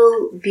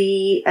will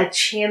be a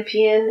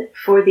champion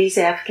for these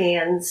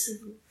Afghans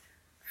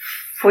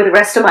for the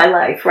rest of my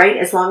life, right?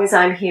 As long as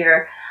I'm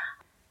here.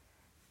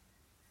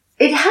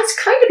 It has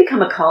kind of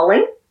become a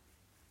calling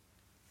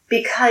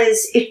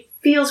because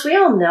we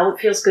all know it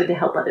feels good to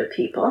help other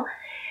people.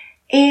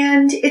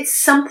 And it's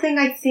something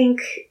I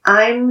think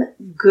I'm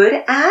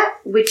good at,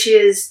 which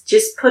is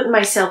just putting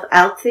myself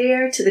out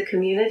there to the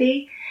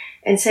community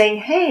and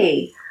saying,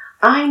 hey,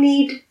 I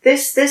need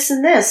this, this,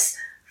 and this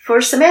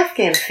for some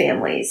Afghan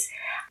families.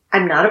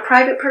 I'm not a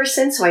private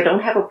person, so I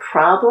don't have a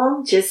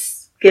problem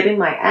just giving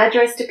my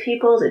address to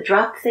people to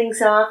drop things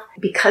off.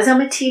 Because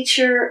I'm a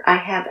teacher, I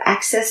have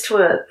access to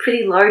a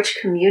pretty large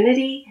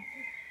community.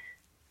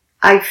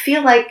 I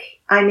feel like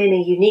I'm in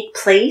a unique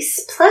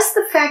place, plus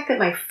the fact that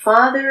my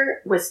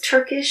father was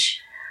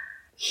Turkish.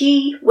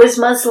 He was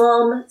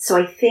Muslim, so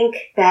I think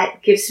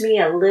that gives me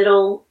a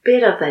little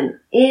bit of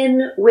an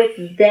in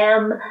with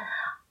them.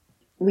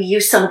 We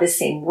use some of the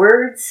same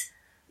words,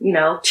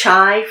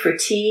 chai for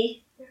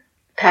tea,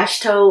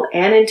 Pashto,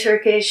 and in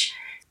Turkish.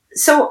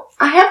 So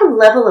I have a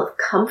level of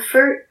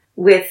comfort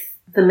with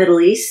the Middle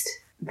East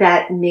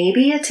that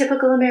maybe a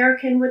typical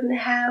American wouldn't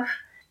have.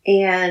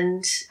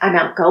 And I'm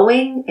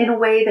outgoing in a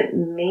way that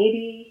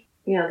maybe,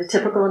 the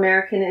typical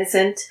American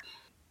isn't.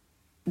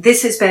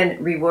 This has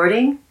been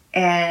rewarding,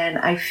 and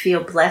I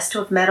feel blessed to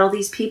have met all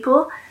these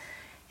people.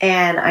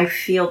 And I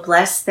feel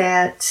blessed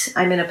that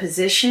I'm in a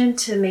position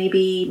to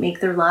maybe make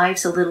their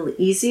lives a little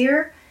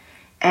easier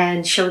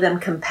and show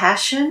them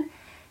compassion.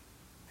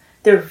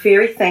 They're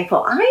very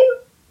thankful. I'm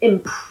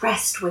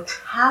impressed with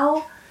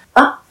how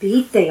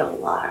upbeat they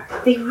all are.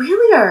 They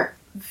really are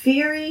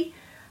very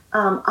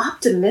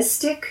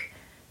optimistic,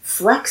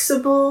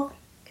 flexible.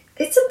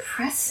 It's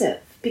impressive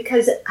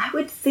because I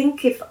would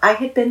think if I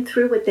had been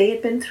through what they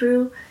had been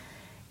through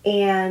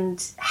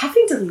and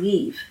having to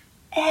leave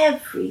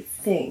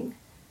everything,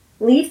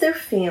 leave their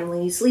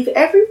families, leave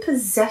every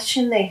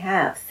possession they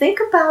have. Think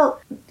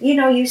about,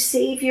 you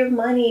save your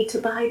money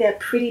to buy that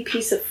pretty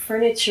piece of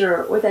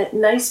furniture or that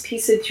nice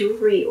piece of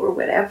jewelry or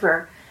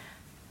whatever,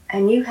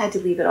 and you had to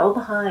leave it all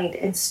behind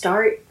and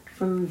start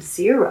from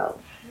zero.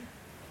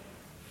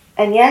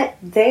 And yet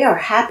they are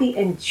happy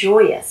and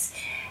joyous.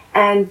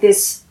 And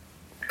this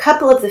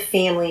couple of the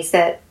families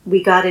that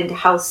we got into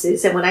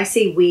houses, and when I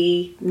say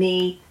we,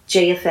 me,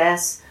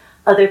 JFS,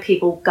 other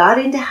people got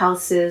into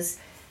houses,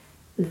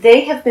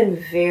 they have been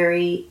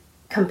very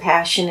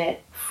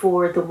compassionate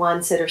for the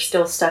ones that are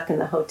still stuck in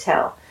the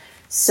hotel.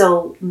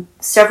 So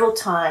several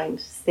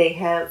times they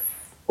have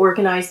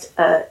organized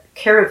a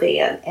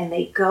caravan and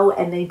they go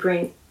and they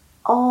bring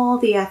all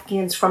the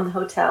Afghans from the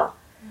hotel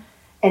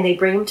and they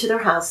bring them to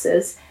their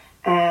houses.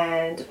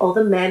 And all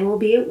the men will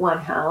be at one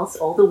house,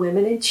 all the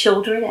women and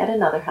children at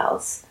another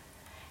house.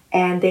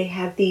 And they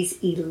have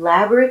these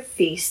elaborate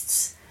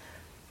feasts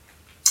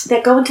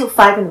that go until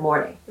 5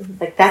 a.m.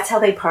 Like, that's how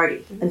they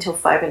party, until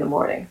 5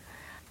 a.m.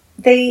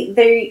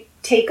 They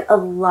take a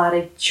lot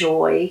of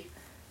joy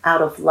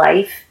out of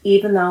life,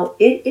 even though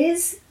it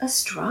is a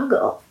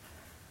struggle.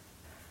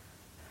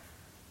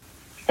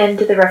 And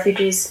do the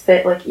refugees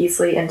fit like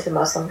easily into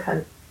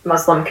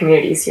Muslim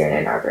communities here in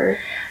Ann Arbor?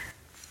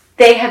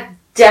 They have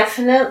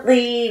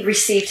definitely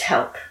received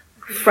help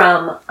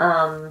from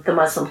the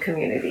Muslim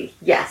community,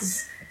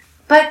 yes.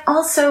 But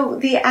also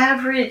the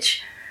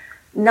average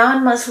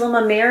non-Muslim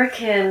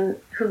American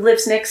who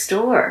lives next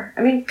door.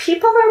 I mean,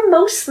 people are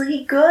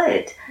mostly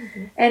good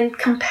and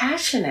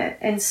compassionate.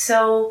 And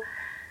so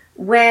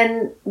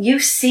when you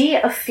see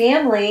a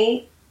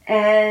family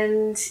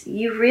and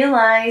you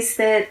realize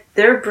that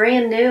they're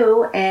brand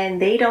new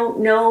and they don't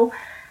know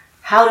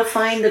how to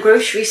find the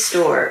grocery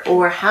store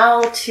or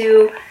how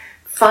to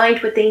find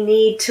what they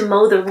need to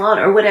mow their lawn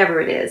or whatever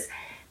it is,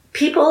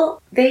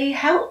 people, they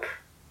help.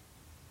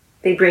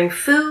 They bring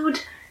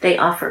food, they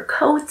offer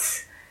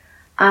coats.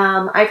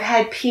 I've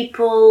had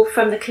people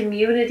from the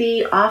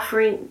community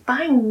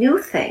buying new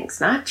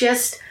things, not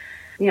just,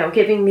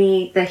 giving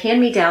me the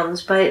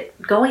hand-me-downs, but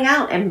going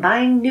out and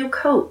buying new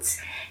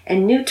coats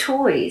and new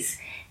toys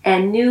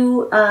and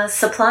new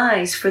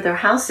supplies for their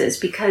houses,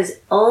 because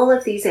all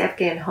of these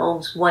Afghan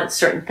homes want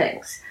certain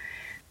things.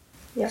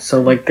 Yeah.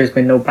 So, there's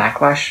been no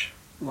backlash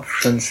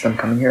since them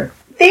coming here?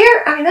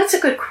 That's a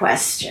good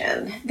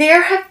question.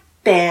 There have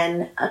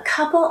been a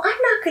couple, I'm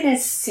not going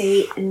to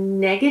say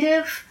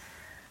negative,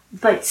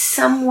 but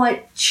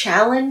somewhat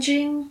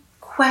challenging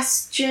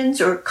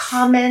questions or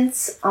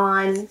comments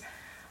on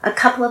a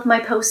couple of my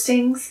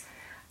postings.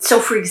 So,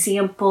 for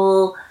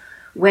example,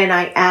 when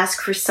I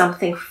ask for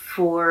something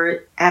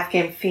for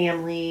Afghan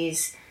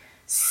families,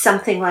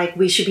 something like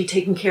we should be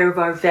taking care of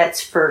our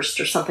vets first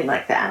or something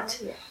like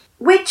that,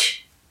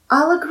 which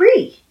I'll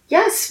agree.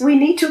 Yes, we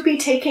need to be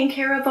taking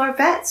care of our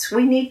vets.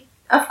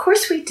 Of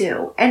course we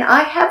do. And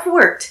I have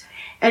worked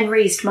and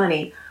raised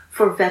money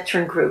for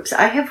veteran groups.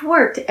 I have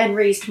worked and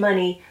raised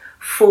money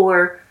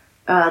for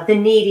the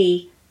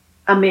needy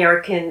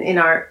American in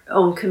our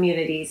own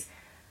communities.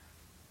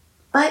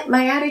 But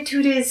my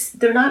attitude is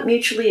they're not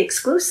mutually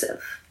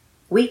exclusive.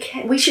 We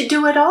should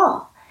do it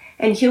all.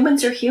 And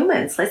humans are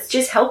humans. Let's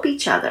just help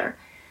each other.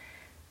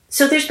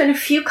 So there's been a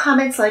few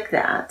comments like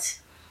that.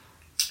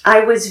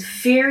 I was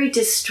very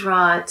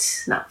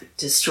not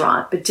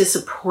distraught, but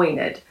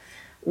disappointed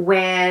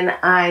when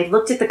I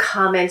looked at the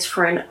comments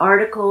for an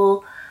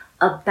article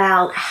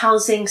about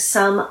housing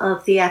some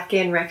of the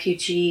Afghan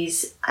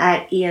refugees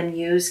at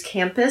EMU's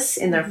campus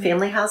in their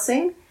family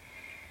housing.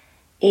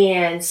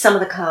 And some of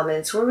the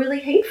comments were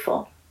really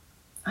hateful.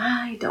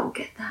 I don't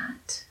get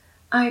that.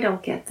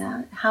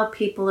 How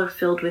people are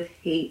filled with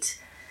hate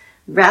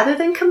rather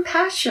than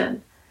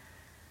compassion.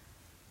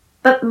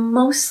 But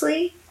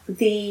mostly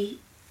the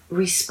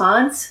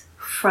response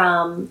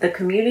from the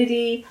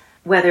community,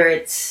 whether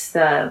it's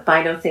the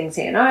Buy No Things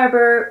Ann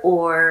Arbor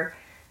or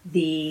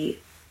the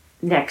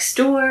next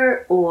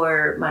door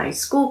or my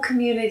school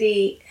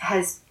community,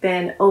 has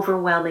been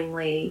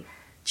overwhelmingly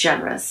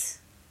generous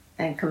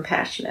and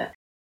compassionate.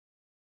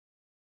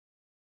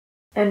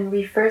 And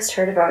we first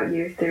heard about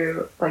you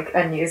through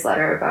a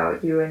newsletter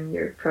about you and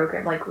your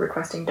program,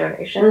 requesting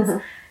donations.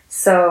 Mm-hmm.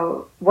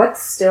 So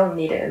what's still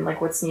needed and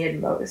what's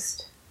needed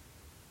most?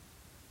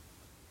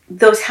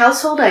 Those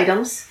household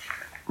items,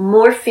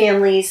 more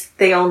families,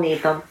 they all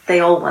need them. They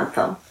all want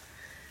them.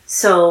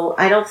 So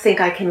I don't think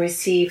I can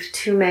receive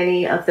too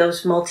many of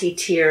those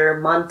multi-tier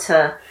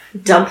Manta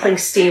dumpling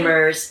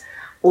steamers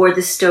or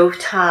the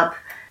stovetop.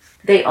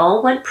 They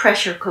all want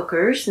pressure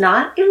cookers,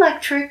 not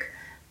electric,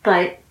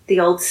 but the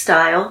old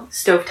style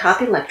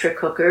stovetop electric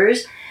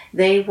cookers.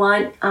 They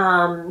want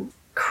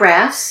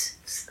crafts,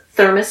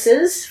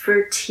 thermoses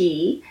for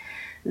tea.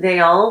 They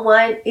all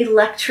want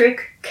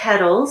electric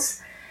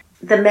kettles.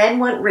 The men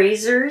want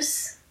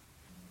razors.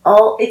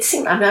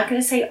 I'm not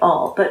going to say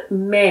all, but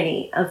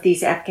many of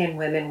these Afghan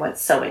women want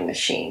sewing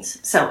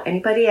machines. So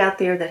anybody out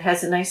there that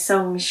has a nice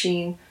sewing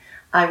machine,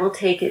 I will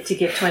take it to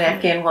give to an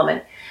Afghan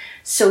woman.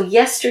 So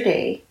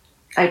yesterday,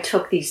 I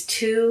took these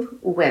two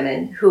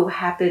women who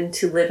happened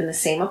to live in the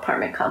same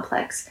apartment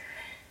complex,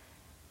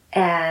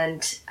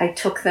 and I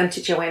took them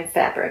to Joann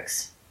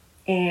Fabrics.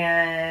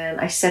 And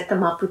I set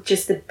them up with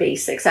just the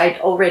basics. I'd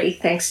already,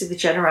 thanks to the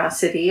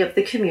generosity of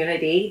the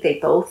community, they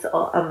both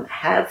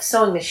have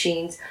sewing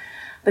machines,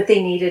 but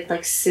they needed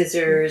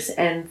scissors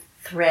and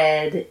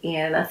thread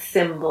and a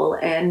thimble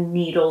and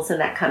needles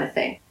and that kind of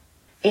thing.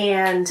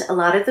 And a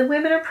lot of the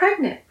women are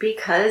pregnant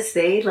because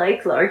they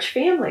like large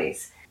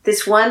families.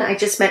 This one I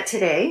just met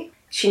today,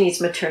 she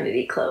needs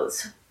maternity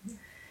clothes.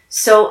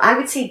 So I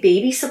would say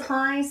baby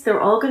supplies,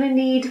 they're all going to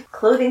need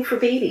clothing for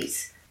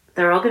babies.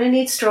 They're all going to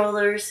need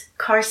strollers,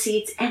 car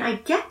seats, and I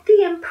get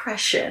the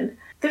impression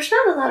there's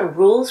not a lot of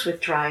rules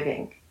with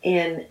driving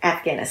in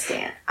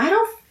Afghanistan. I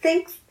don't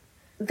think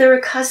they're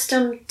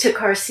accustomed to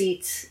car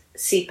seats,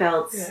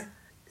 seatbelts. Yeah.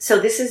 So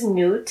this is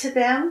new to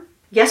them.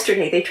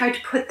 Yesterday, they tried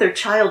to put their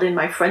child in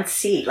my front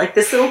seat,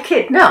 this little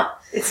kid. No,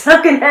 it's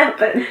not going to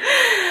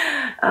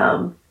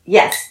happen.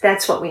 Yes,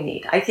 that's what we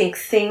need. I think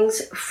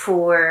things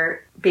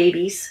for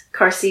babies,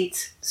 car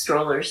seats,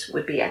 strollers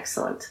would be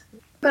excellent.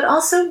 But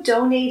also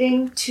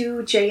donating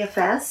to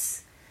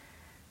JFS,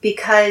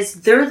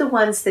 because they're the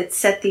ones that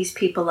set these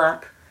people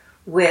up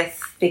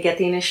with, they get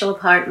the initial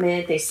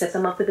apartment, they set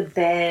them up with a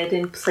bed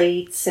and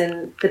plates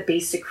and the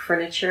basic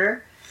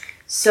furniture.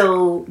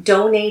 So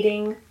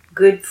donating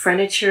good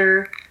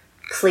furniture,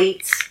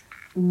 plates,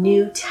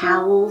 new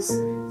towels,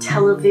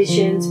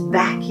 televisions,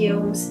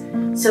 vacuums.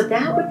 So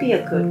that would be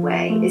a good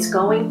way, is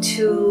going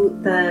to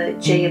the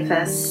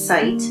JFS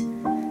site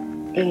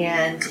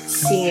and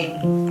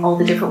seeing all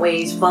the different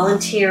ways,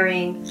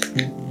 volunteering,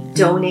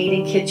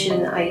 donating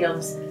kitchen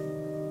items,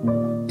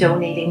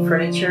 donating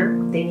furniture.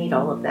 They need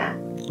all of that.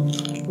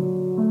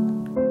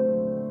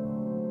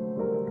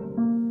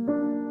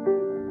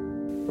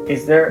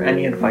 Is there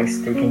any advice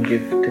they can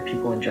give to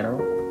people in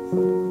general?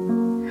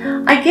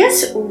 I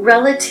guess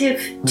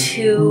relative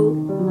to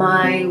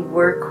my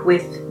work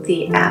with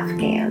the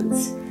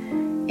Afghans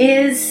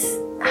is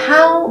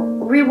how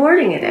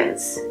rewarding it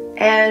is.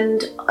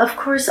 And of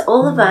course,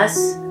 all of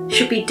us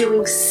should be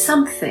doing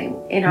something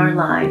in our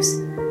lives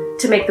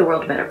to make the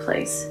world a better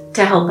place,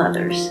 to help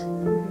others.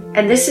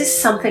 And this is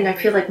something I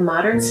feel like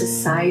modern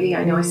society,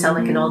 I know I sound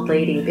like an old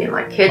lady being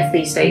like kids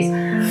these days.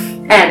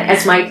 And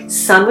as my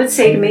son would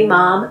say to me,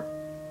 Mom,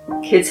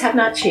 kids have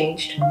not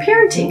changed.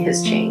 Parenting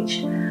has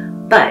changed.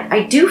 But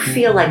I do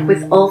feel like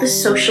with all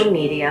this social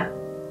media,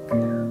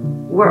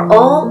 we're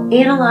all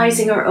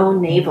analyzing our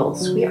own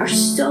navels. We are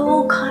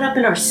so caught up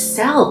in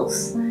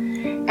ourselves.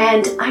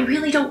 And I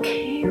really don't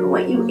care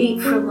what you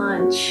ate for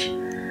lunch.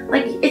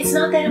 Like, it's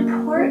not that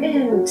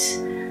important.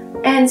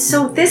 And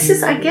so this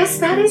is, I guess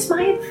that is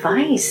my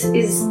advice,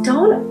 is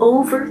don't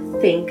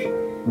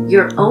overthink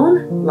your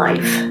own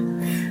life.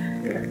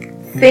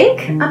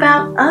 Think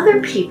about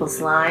other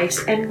people's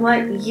lives and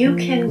what you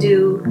can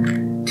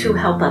do to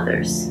help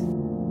others.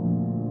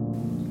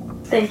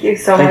 Thank you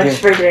so much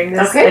for doing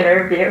this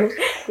interview.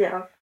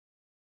 Yeah.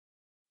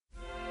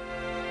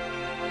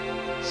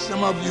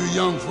 Some of you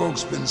young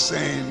folks been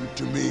saying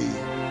to me,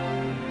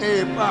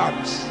 "Hey,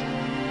 Pops,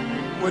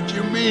 what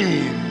you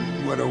mean,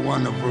 what a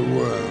wonderful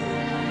world?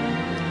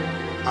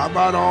 How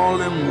about all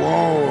them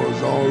wars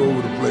all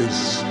over the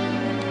place?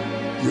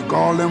 You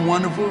call them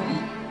wonderful?"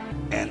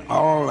 And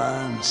all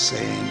I'm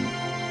saying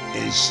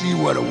is, see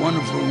what a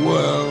wonderful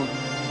world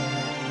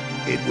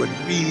it would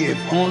be if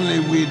only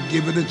we'd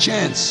give it a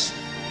chance.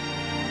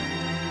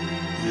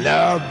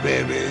 Love,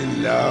 baby,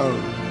 love.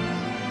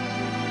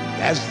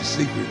 That's the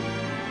secret.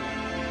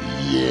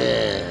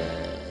 Yeah.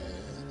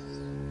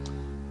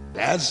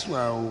 That's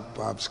why old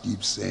Pops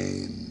keeps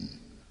saying,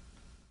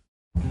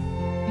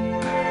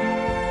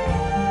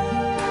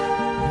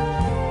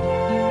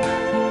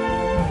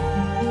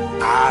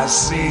 I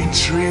see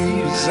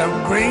trees of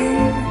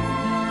green,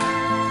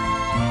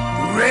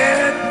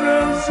 red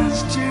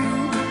roses too.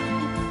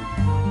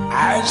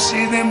 I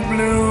see them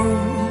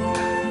bloom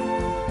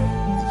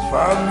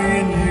for me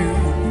and you.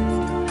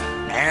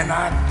 And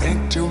I think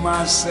to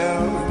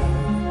myself,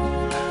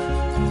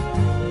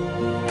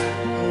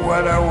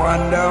 what a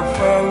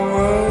wonderful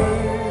world.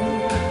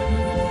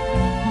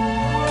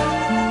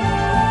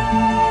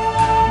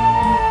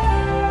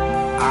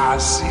 I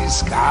see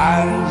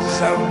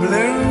skies of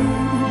blue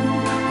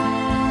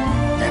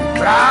and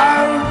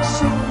clouds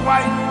of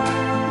white,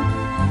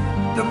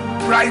 the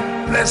bright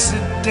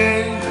blessed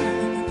day,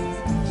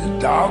 the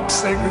dark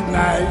sacred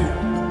night.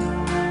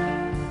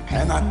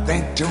 And I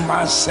think to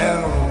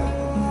myself,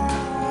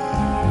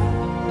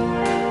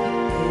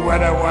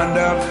 what a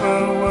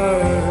wonderful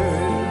world.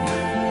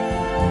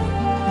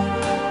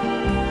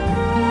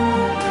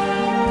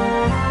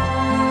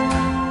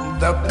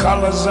 The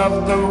colors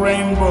of the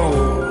rainbow,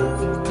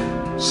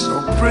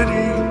 so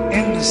pretty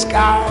in the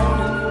sky,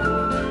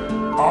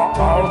 are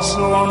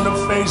also on the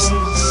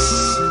faces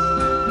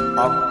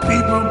of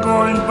people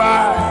going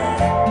by.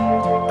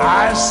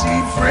 I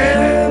see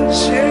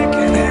friends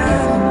shaking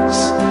hands,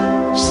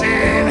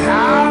 saying,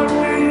 how do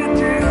you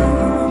do?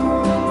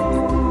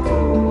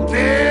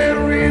 They're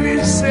really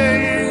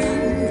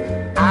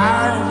saying, I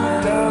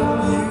love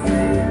you.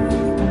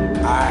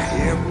 I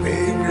hear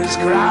babies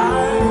cry,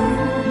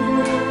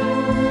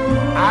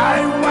 I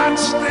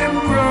watch them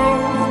grow.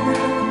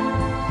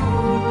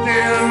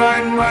 They'll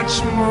learn much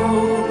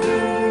more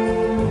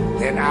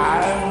than I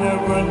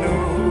ever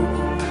knew.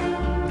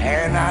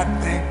 And I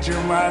think to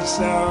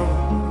myself,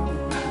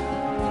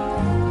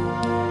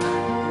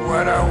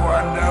 what a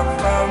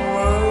wonderful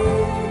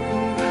world.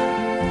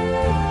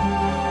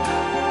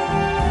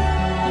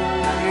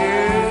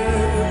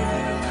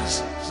 Yes,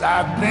 I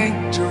think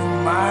to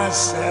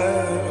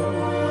myself,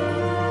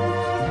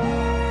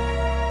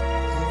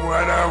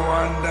 what a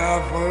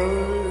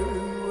wonderful